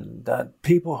observation that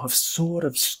people have sort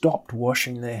of stopped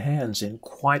washing their hands in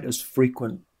quite as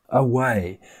frequent a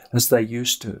way as they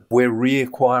used to. We're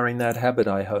reacquiring that habit,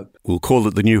 I hope. We'll call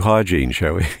it the new hygiene,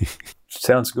 shall we?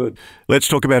 Sounds good. Let's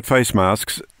talk about face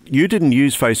masks. You didn't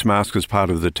use face masks as part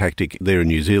of the tactic there in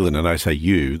New Zealand, and I say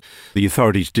you. The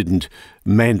authorities didn't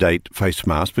mandate face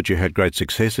masks, but you had great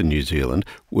success in New Zealand.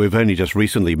 We've only just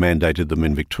recently mandated them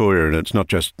in Victoria, and it's not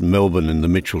just Melbourne and the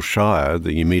Mitchell Shire,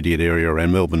 the immediate area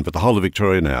around Melbourne, but the whole of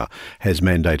Victoria now has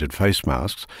mandated face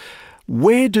masks.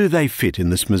 Where do they fit in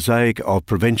this mosaic of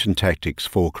prevention tactics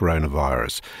for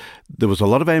coronavirus? There was a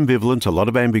lot of ambivalence, a lot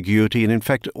of ambiguity, and in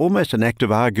fact almost an act of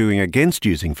arguing against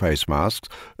using face masks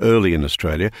early in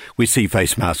Australia. We see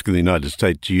face masks in the United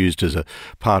States used as a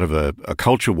part of a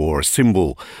culture war, a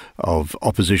symbol of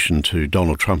opposition to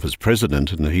Donald Trump as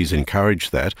president, and he's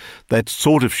encouraged that. That's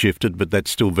sort of shifted, but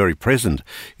that's still very present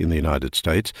in the United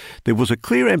States. There was a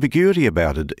clear ambiguity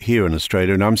about it here in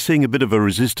Australia, and I'm seeing a bit of a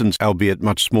resistance, albeit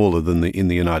much smaller than in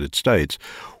the United States.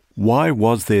 Why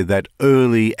was there that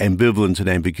early ambivalence and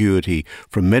ambiguity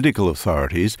from medical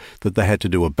authorities that they had to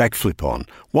do a backflip on?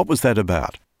 What was that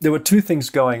about? There were two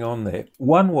things going on there.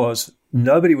 One was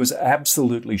nobody was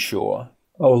absolutely sure,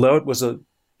 although it was a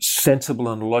sensible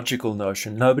and logical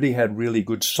notion, nobody had really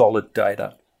good solid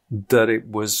data that it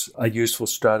was a useful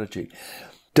strategy.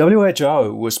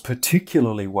 WHO was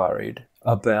particularly worried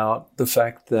about the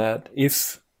fact that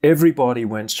if everybody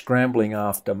went scrambling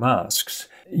after masks,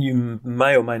 you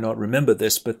may or may not remember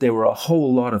this, but there were a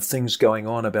whole lot of things going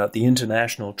on about the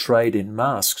international trade in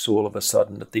masks all of a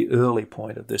sudden at the early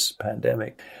point of this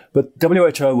pandemic. But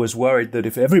WHO was worried that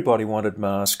if everybody wanted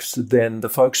masks, then the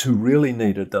folks who really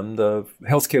needed them, the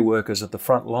healthcare workers at the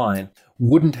front line,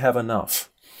 wouldn't have enough.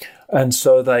 And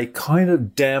so they kind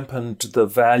of dampened the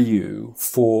value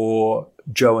for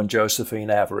Joe and Josephine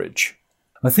average.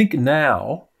 I think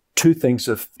now two things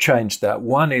have changed that.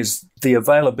 One is the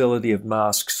availability of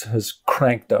masks has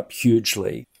cranked up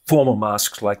hugely. Formal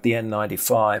masks like the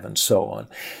N95 and so on.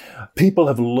 People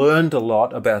have learned a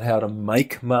lot about how to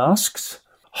make masks.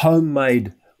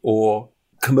 Homemade or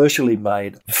commercially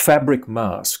made fabric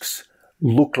masks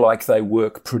look like they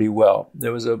work pretty well.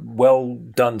 There was a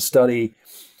well-done study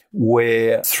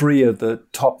where 3 of the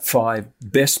top 5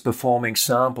 best performing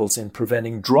samples in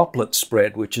preventing droplet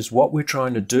spread, which is what we're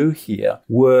trying to do here,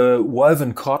 were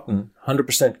woven cotton,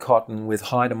 100% cotton with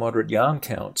high to moderate yarn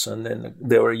counts, and then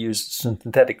there were used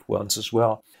synthetic ones as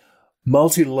well.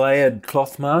 Multi-layered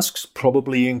cloth masks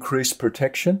probably increase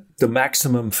protection. The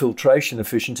maximum filtration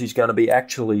efficiency is going to be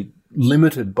actually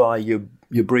limited by your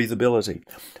breathability.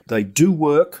 They do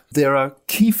work. There are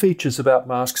key features about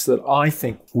masks that I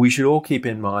think we should all keep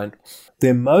in mind.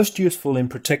 They're most useful in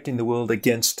protecting the world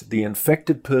against the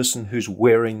infected person who's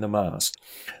wearing the mask.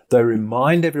 They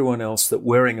remind everyone else that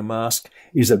wearing a mask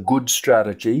is a good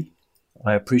strategy.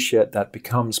 I appreciate that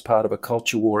becomes part of a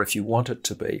culture war if you want it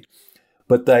to be.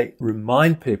 But they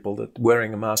remind people that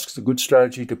wearing a mask is a good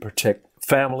strategy to protect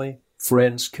family,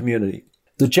 friends, community.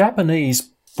 The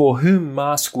Japanese, for whom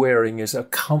mask wearing is a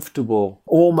comfortable,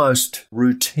 almost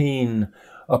routine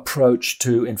approach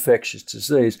to infectious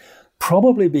disease,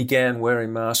 probably began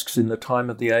wearing masks in the time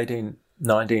of the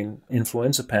 1819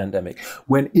 influenza pandemic,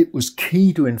 when it was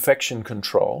key to infection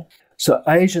control. So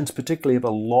Asians particularly have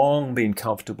long been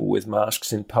comfortable with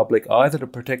masks in public, either to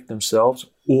protect themselves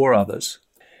or others.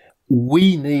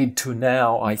 We need to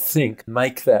now, I think,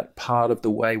 make that part of the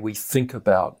way we think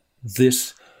about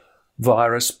this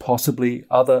virus, possibly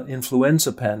other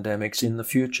influenza pandemics in the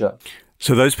future.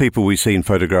 So those people we see in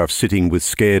photographs sitting with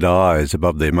scared eyes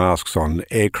above their masks on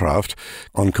aircraft,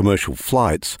 on commercial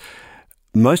flights,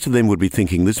 most of them would be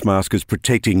thinking this mask is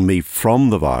protecting me from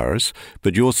the virus,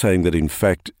 but you're saying that in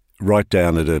fact, right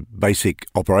down at a basic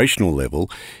operational level,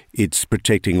 it's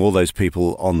protecting all those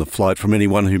people on the flight from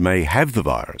anyone who may have the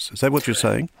virus. Is that what you're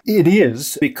saying? It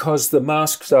is, because the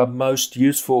masks are most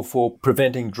useful for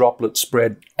preventing droplet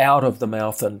spread out of the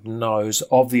mouth and nose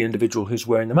of the individual who's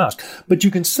wearing the mask. But you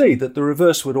can see that the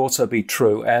reverse would also be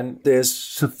true, and there's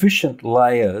sufficient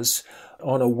layers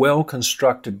on a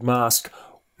well-constructed mask,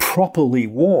 properly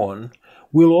worn,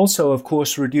 will also, of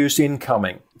course, reduce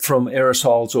incoming from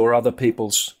aerosols or other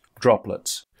people's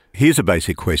droplets. Here's a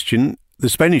basic question. The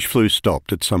Spanish flu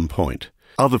stopped at some point.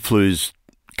 Other flus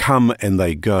come and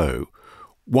they go.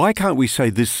 Why can't we say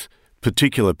this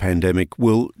particular pandemic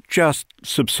will just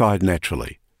subside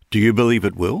naturally? Do you believe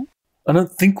it will? I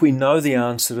don't think we know the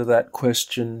answer to that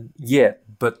question yet,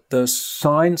 but the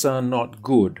signs are not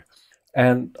good.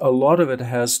 And a lot of it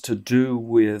has to do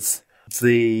with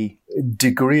the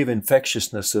degree of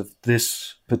infectiousness of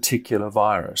this particular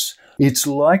virus. It's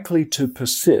likely to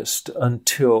persist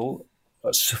until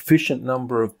a sufficient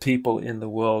number of people in the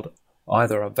world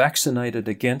either are vaccinated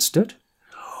against it,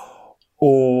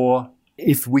 or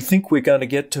if we think we're going to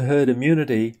get to herd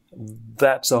immunity,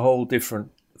 that's a whole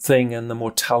different thing and the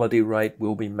mortality rate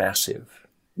will be massive.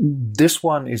 This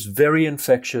one is very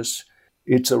infectious.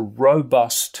 It's a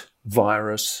robust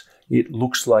virus. It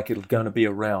looks like it's going to be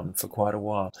around for quite a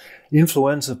while.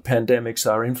 Influenza pandemics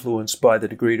are influenced by the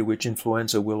degree to which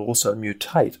influenza will also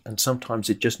mutate, and sometimes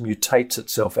it just mutates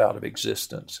itself out of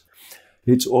existence.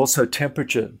 It's also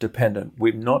temperature dependent.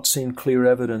 We've not seen clear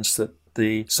evidence that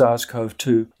the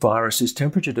SARS-CoV-2 virus is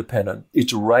temperature dependent.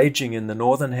 It's raging in the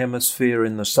Northern Hemisphere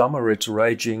in the summer. It's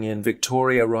raging in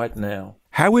Victoria right now.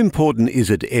 How important is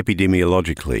it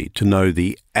epidemiologically to know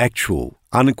the actual,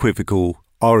 unequivocal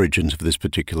origins of this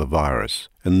particular virus?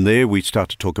 And there we start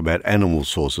to talk about animal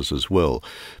sources as well.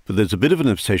 But there's a bit of an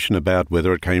obsession about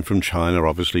whether it came from China.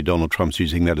 Obviously, Donald Trump's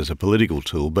using that as a political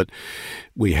tool. But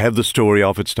we have the story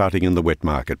of it starting in the wet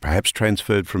market, perhaps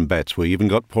transferred from bats. We even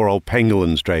got poor old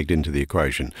pangolins dragged into the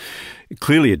equation.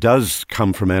 Clearly, it does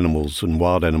come from animals and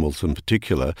wild animals in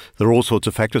particular. There are all sorts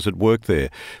of factors at work there.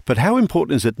 But how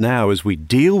important is it now as we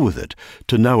deal with it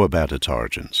to know about its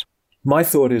origins? My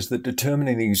thought is that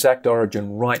determining the exact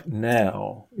origin right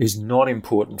now is not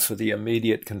important for the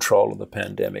immediate control of the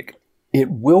pandemic. It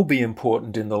will be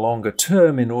important in the longer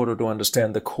term in order to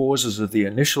understand the causes of the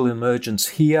initial emergence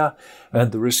here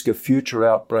and the risk of future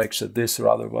outbreaks of this or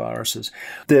other viruses.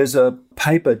 There's a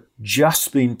paper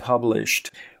just been published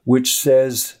which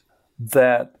says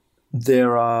that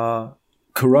there are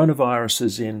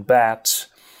coronaviruses in bats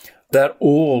that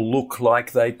all look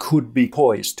like they could be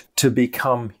poised to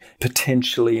become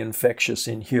potentially infectious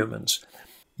in humans.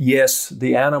 Yes,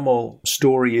 the animal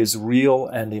story is real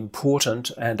and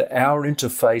important, and our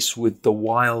interface with the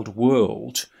wild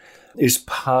world is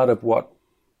part of what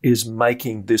is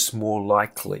making this more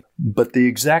likely. But the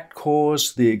exact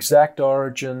cause, the exact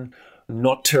origin,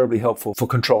 not terribly helpful for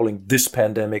controlling this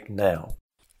pandemic now.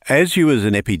 As you as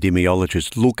an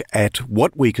epidemiologist look at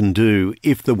what we can do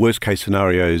if the worst case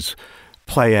scenarios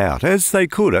play out, as they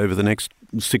could over the next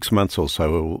 6 months or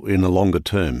so in the longer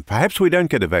term, perhaps we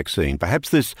don't get a vaccine, perhaps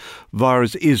this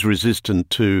virus is resistant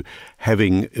to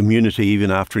having immunity even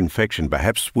after infection,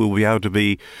 perhaps we'll be able to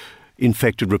be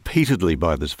infected repeatedly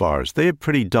by this virus. They're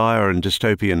pretty dire and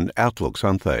dystopian outlooks,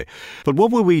 aren't they? But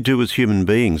what will we do as human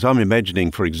beings? I'm imagining,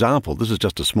 for example, this is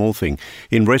just a small thing,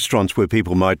 in restaurants where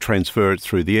people might transfer it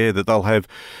through the air, that they'll have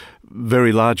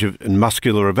very large and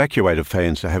muscular evacuator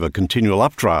fans to have a continual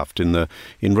updraft in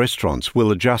restaurants.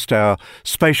 We'll adjust our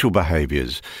spatial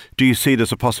behaviours. Do you see it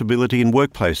as a possibility in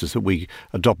workplaces that we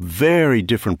adopt very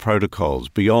different protocols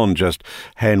beyond just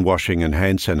hand washing and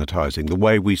hand sanitising, the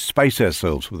way we space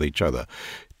ourselves with each other?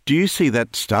 Do you see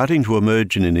that starting to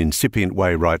emerge in an incipient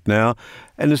way right now?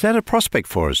 And is that a prospect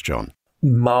for us, John?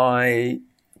 My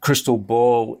crystal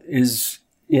ball is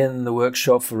in the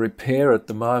workshop for repair at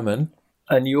the moment.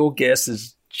 And your guess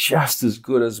is just as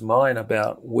good as mine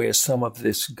about where some of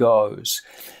this goes.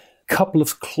 Couple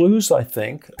of clues, I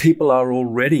think. People are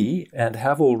already and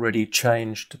have already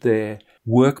changed their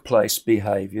workplace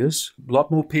behaviours. A lot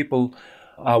more people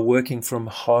are working from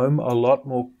home. A lot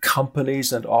more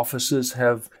companies and offices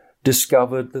have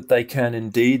discovered that they can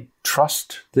indeed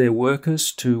trust their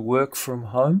workers to work from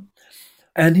home.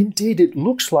 And indeed, it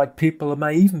looks like people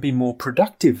may even be more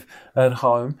productive at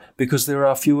home because there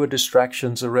are fewer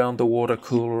distractions around the water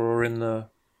cooler or in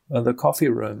the coffee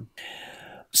room.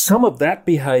 Some of that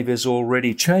behaviour is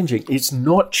already changing. It's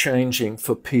not changing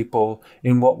for people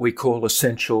in what we call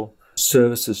essential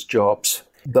services jobs.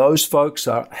 Those folks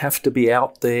have to be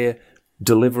out there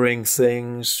delivering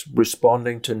things,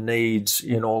 responding to needs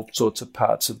in all sorts of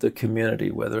parts of the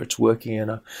community, whether it's working in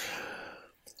a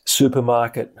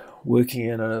supermarket, working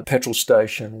in a petrol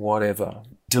station, whatever,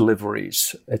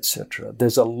 deliveries, etc.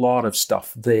 There's a lot of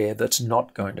stuff there that's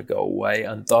not going to go away,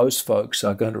 and those folks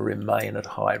are going to remain at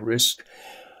high risk.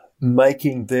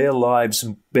 Making their lives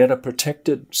better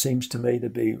protected seems to me to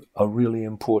be a really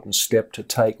important step to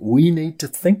take. We need to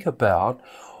think about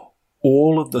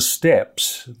all of the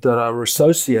steps that are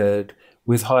associated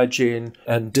with hygiene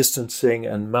and distancing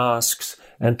and masks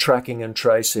and tracking and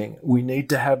tracing. We need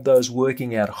to have those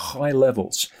working at high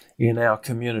levels in our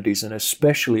communities, and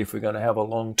especially if we're going to have a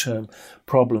long-term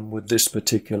problem with this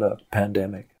particular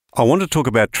pandemic. I want to talk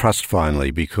about trust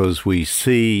finally, because we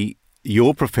see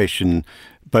your profession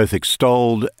both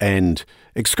extolled and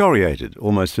excoriated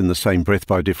almost in the same breath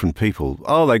by different people.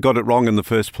 Oh, they got it wrong in the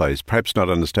first place, perhaps not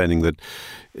understanding that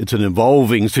it's an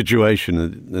evolving situation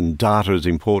and data is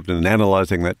important and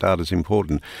analysing that data is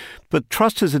important. But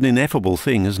trust is an ineffable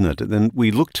thing, isn't it? And then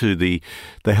we look to the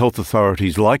health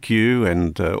authorities like you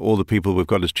and all the people we've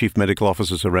got as chief medical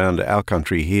officers around our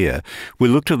country here. We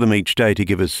look to them each day to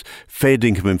give us fair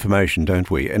dinkum information,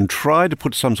 don't we? And try to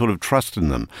put some sort of trust in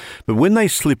them. But when they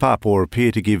slip up or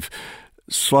appear to give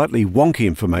slightly wonky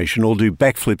information or do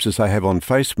backflips as they have on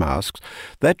face masks,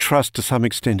 that trust to some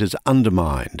extent is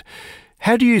undermined.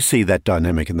 How do you see that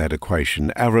dynamic in that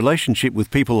equation, our relationship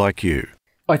with people like you?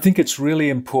 I think it's really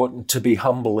important to be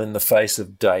humble in the face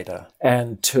of data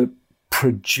and to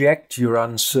project your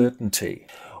uncertainty.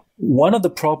 One of the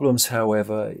problems,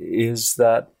 however, is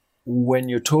that when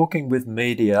you're talking with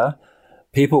media,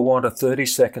 people want a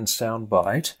 30-second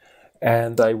soundbite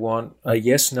and they want a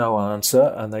yes-no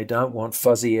answer and they don't want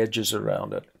fuzzy edges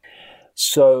around it.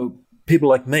 So people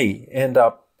like me end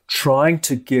up trying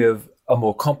to give a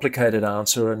more complicated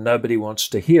answer and nobody wants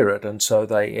to hear it, and so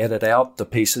they edit out the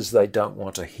pieces they don't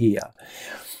want to hear.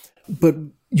 But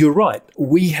you're right,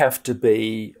 we have to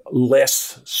be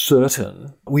less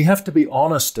certain. We have to be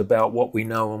honest about what we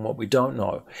know and what we don't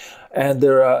know. And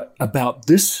about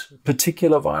this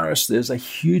particular virus, there's a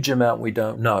huge amount we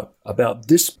don't know. About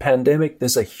this pandemic,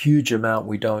 there's a huge amount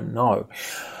we don't know.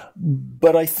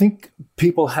 But I think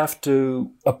people have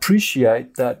to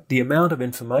appreciate that the amount of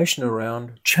information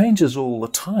around changes all the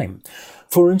time.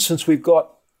 For instance, we've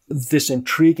got this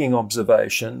intriguing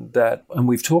observation that, and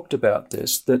we've talked about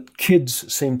this, that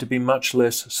kids seem to be much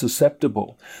less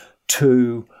susceptible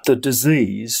to the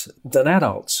disease than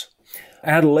adults.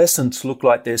 Adolescents look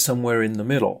like they're somewhere in the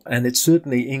middle, and it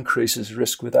certainly increases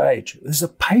risk with age. There's a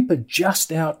paper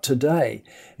just out today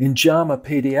in JAMA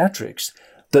Pediatrics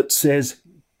that says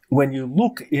when you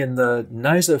look in the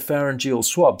nasopharyngeal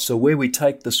swabs, so where we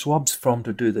take the swabs from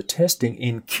to do the testing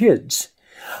in kids,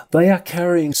 they are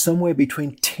carrying somewhere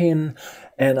between 10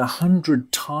 and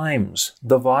 100 times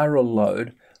the viral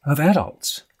load of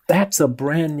adults. That's a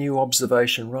brand new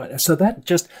observation, right? So that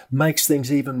just makes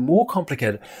things even more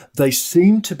complicated. They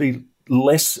seem to be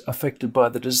less affected by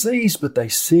the disease, but they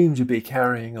seem to be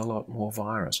carrying a lot more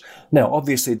virus. Now,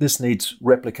 obviously, this needs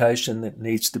replication that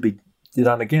needs to be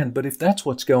done again. But if that's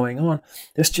what's going on,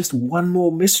 there's just one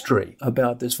more mystery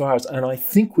about this virus. And I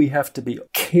think we have to be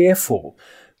careful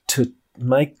to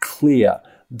make clear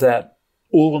that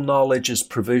all knowledge is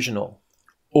provisional.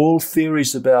 All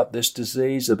theories about this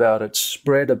disease, about its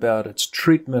spread, about its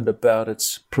treatment, about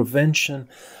its prevention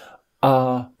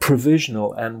are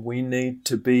provisional, and we need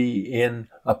to be in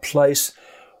a place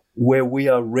where we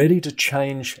are ready to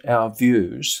change our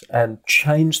views and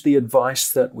change the advice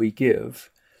that we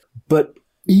give. But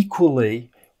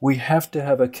equally, we have to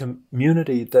have a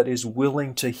community that is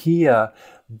willing to hear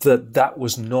that that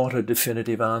was not a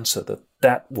definitive answer,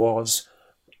 that was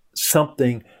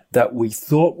something that we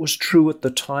thought was true at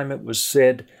the time it was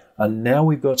said, and now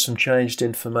we've got some changed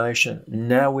information.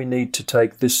 Now we need to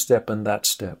take this step and that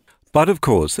step. But of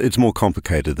course, it's more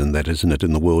complicated than that, isn't it,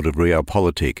 in the world of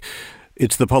realpolitik?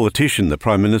 It's the politician, the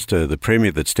Prime Minister, the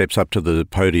Premier that steps up to the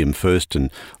podium first and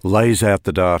lays out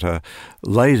the data,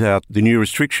 lays out the new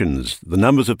restrictions, the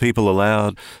numbers of people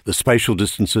allowed, the spatial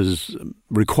distances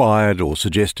required or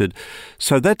suggested.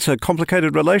 So that's a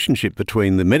complicated relationship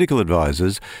between the medical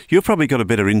advisors. You've probably got a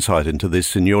better insight into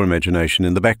this in your imagination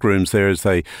in the back rooms there as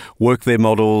they work their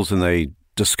models and they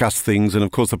discuss things, and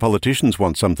of course the politicians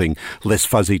want something less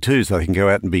fuzzy too, so they can go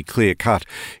out and be clear-cut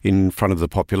in front of the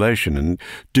population and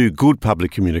do good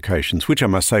public communications, which I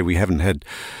must say we haven't had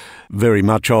very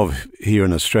much of here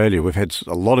in Australia. We've had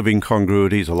a lot of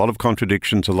incongruities, a lot of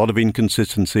contradictions, a lot of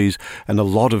inconsistencies, and a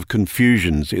lot of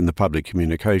confusions in the public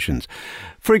communications.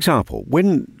 For example,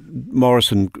 when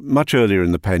Morrison, much earlier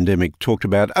in the pandemic, talked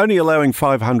about only allowing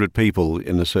 500 people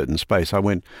in a certain space, I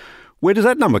went, where does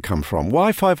that number come from?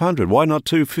 Why 500? Why not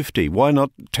 250? Why not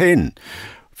 10?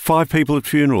 5 people at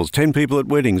funerals, 10 people at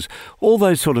weddings. All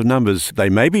those sort of numbers, they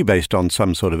may be based on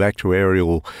some sort of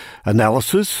actuarial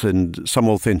analysis and some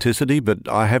authenticity, but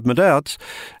I have my doubts.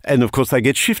 And of course, they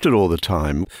get shifted all the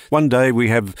time. One day we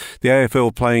have the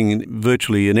AFL playing in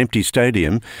virtually an empty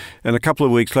stadium, and a couple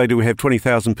of weeks later we have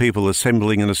 20,000 people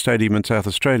assembling in a stadium in South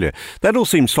Australia. That all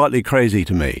seems slightly crazy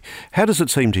to me. How does it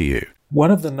seem to you?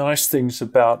 One of the nice things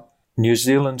about New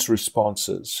Zealand's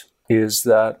responses is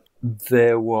that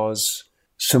there was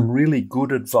some really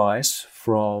good advice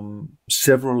from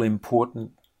several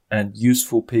important and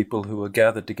useful people who were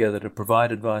gathered together to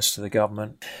provide advice to the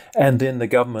government, and then the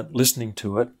government listening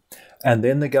to it, and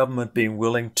then the government being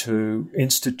willing to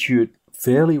institute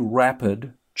fairly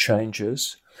rapid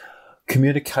changes,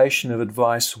 communication of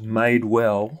advice made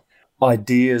well,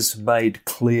 ideas made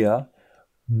clear.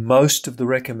 Most of the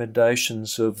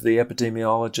recommendations of the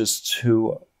epidemiologists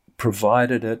who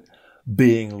provided it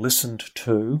being listened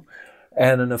to,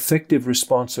 and an effective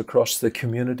response across the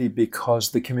community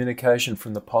because the communication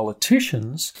from the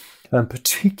politicians, and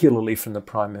particularly from the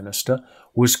Prime Minister,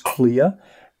 was clear.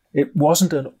 It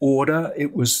wasn't an order.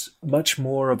 It was much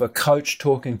more of a coach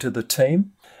talking to the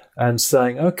team and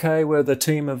saying, okay, we're the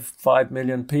team of 5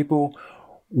 million people.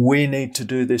 We need to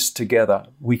do this together.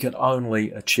 We can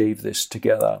only achieve this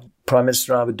together. Prime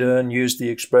Minister Ardern used the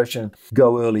expression,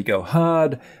 go early, go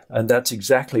hard, and that's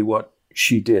exactly what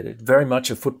She did. Very much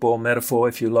a football metaphor,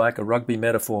 if you like, a rugby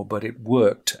metaphor, but it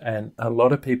worked, and a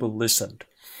lot of people listened.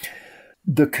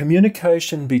 The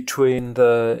communication between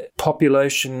the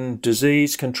population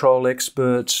disease control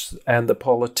experts and the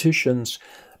politicians,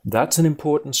 that's an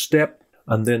important step.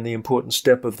 And then the important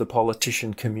step of the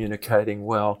politician communicating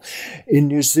well. In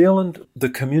New Zealand,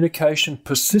 the communication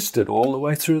persisted all the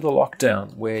way through the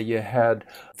lockdown, where you had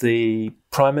the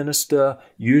Prime Minister,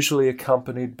 usually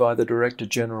accompanied by the Director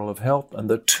General of Health, and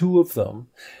the two of them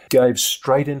gave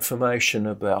straight information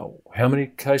about how many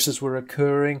cases were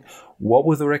occurring, what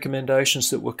were the recommendations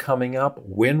that were coming up,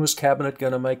 when was Cabinet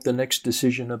going to make the next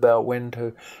decision about when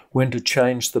to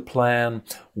change the plan,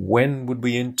 when would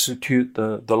we institute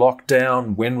the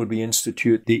lockdown, when would we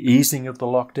institute the easing of the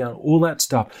lockdown. All that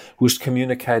stuff was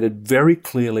communicated very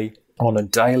clearly on a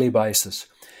daily basis.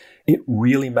 It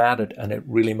really mattered, and it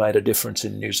really made a difference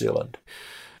in New Zealand.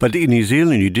 But in New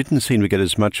Zealand, you didn't seem to get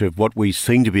as much of what we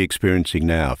seem to be experiencing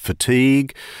now.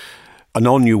 Fatigue, an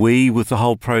ennui with the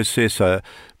whole process,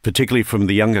 particularly from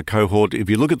the younger cohort. If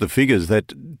you look at the figures,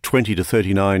 that 20 to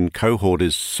 39 cohort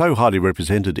is so highly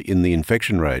represented in the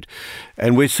infection rate.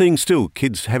 And we're seeing still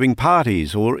kids having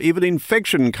parties or even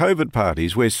infection COVID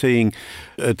parties. We're seeing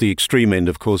at the extreme end,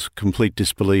 of course, complete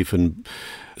disbelief and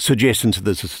suggestions that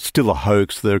there's still a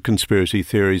hoax, there are conspiracy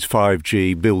theories,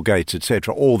 5G, Bill Gates,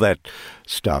 etc., all that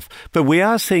stuff. But we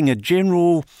are seeing a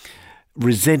general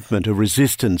resentment or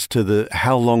resistance to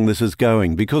how long this is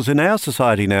going, because in our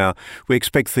society now we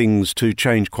expect things to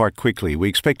change quite quickly. We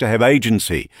expect to have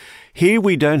agency. Here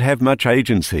we don't have much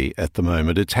agency at the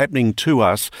moment. It's happening to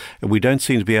us, and we don't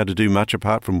seem to be able to do much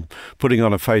apart from putting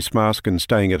on a face mask and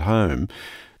staying at home.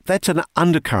 That's an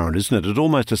undercurrent, isn't it? It's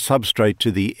almost a substrate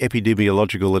to the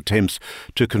epidemiological attempts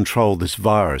to control this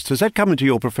virus. Does that come into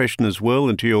your profession as well,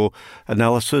 into your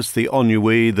analysis, the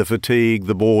ennui, the fatigue,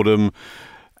 the boredom,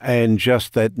 and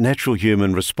just that natural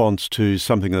human response to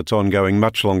something that's ongoing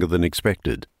much longer than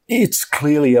expected? It's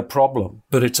clearly a problem,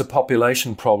 but it's a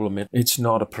population problem. It's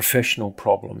not a professional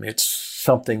problem. It's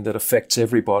something that affects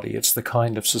everybody. It's the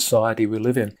kind of society we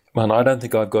live in. And I don't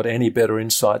think I've got any better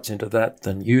insights into that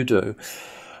than you do.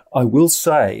 I will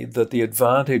say that the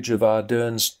advantage of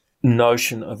Ardern's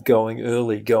notion of going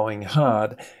early, going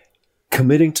hard,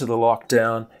 committing to the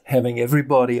lockdown, having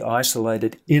everybody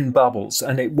isolated in bubbles.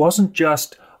 And it wasn't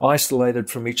just isolated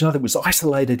from each other, it was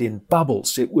isolated in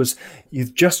bubbles. It was,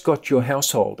 you've just got your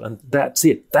household and that's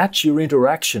it. That's your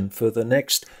interaction for the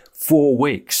next 4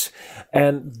 weeks.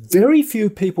 And very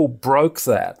few people broke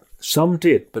that. Some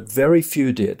did, but very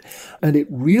few did. And it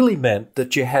really meant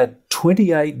that you had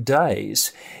 28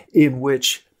 days in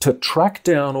which to track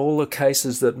down all the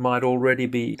cases that might already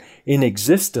be in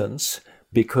existence,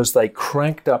 because they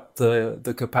cranked up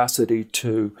the capacity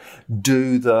to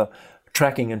do the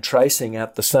tracking and tracing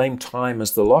at the same time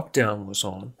as the lockdown was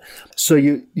on. So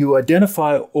you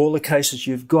identify all the cases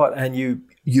you've got, and you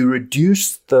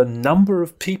reduce the number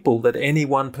of people that any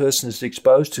one person is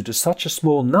exposed to such a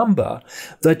small number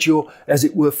that you're, as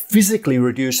it were, physically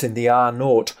reducing the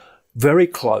R0 very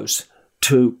close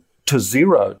to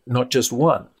zero, not just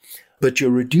one. But you're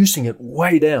reducing it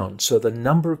way down. So the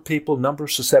number of people, number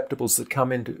of susceptibles that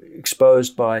come into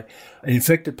exposed by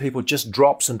infected people just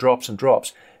drops and drops and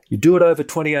drops. You do it over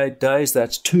 28 days,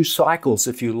 that's 2 cycles,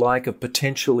 if you like, of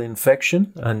potential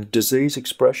infection and disease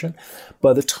expression.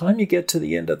 By the time you get to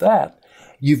the end of that,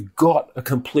 you've got a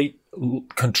complete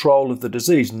control of the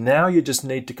disease. Now you just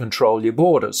need to control your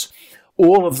borders.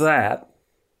 All of that,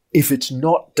 if it's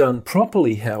not done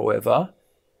properly, however,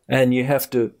 and you have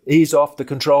to ease off the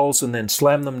controls and then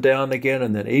slam them down again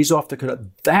and then ease off the controls,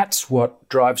 that's what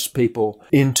drives people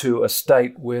into a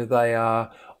state where they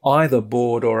are either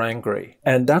bored or angry.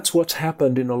 And that's what's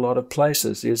happened in a lot of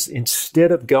places, is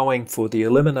instead of going for the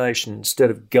elimination,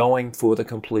 instead of going for the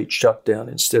complete shutdown,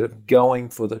 instead of going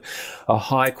for a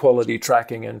high quality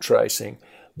tracking and tracing,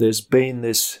 there's been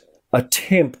this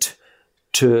attempt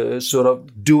to sort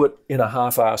of do it in a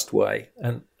half-assed way.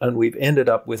 And we've ended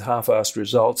up with half-assed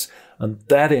results, and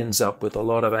that ends up with a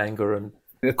lot of anger and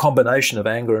a combination of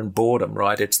anger and boredom,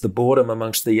 right? It's the boredom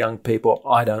amongst the young people,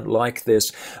 I don't like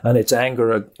this, and it's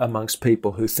anger amongst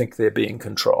people who think they're being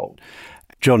controlled.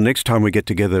 John, next time we get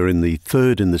together in the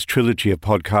third in this trilogy of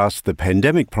podcasts, The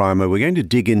Pandemic Primer, we're going to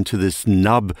dig into this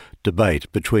nub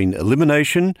debate between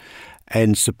elimination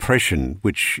and suppression,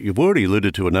 which you've already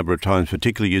alluded to a number of times,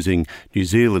 particularly using New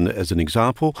Zealand as an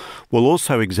example. We'll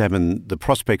also examine the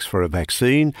prospects for a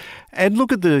vaccine and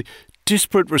look at the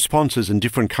disparate responses in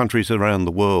different countries around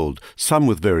the world, some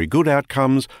with very good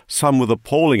outcomes, some with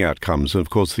appalling outcomes, and of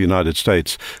course the United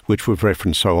States, which we've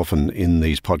referenced so often in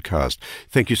these podcasts.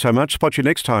 Thank you so much. Spot you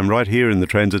next time right here in the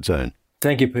Transit Zone.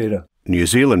 Thank you, Peter. New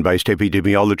Zealand-based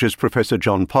epidemiologist Professor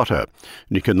John Potter.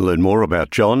 You can learn more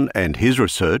about John and his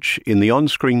research in the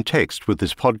on-screen text with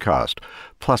this podcast,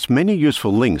 plus many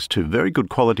useful links to very good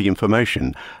quality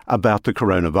information about the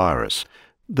coronavirus.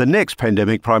 The next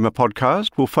Pandemic Primer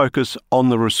podcast will focus on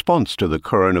the response to the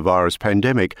coronavirus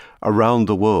pandemic around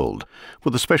the world,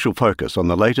 with a special focus on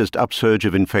the latest upsurge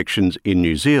of infections in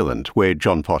New Zealand, where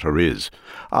John Potter is,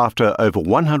 after over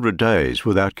 100 days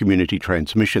without community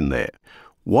transmission there.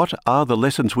 What are the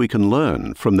lessons we can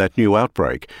learn from that new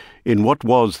outbreak in what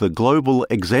was the global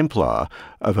exemplar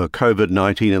of a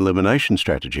COVID-19 elimination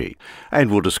strategy? And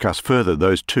we'll discuss further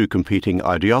those two competing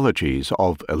ideologies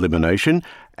of elimination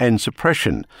and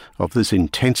suppression of this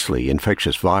intensely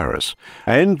infectious virus.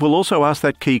 And we'll also ask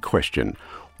that key question: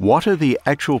 what are the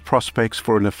actual prospects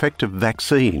for an effective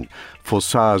vaccine for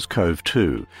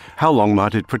SARS-CoV-2? How long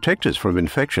might it protect us from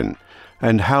infection?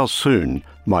 And how soon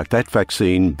might that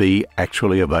vaccine be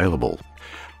actually available?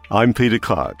 I'm Peter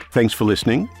Clark. Thanks for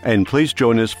listening, and please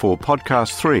join us for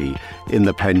Podcast 3 in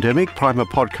the Pandemic Primer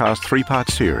Podcast 3-part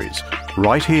series,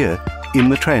 right here in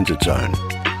the Transit Zone.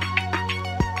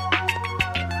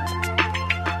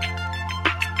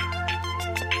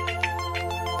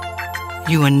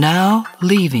 You are now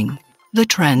leaving the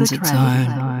Transit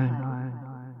Zone.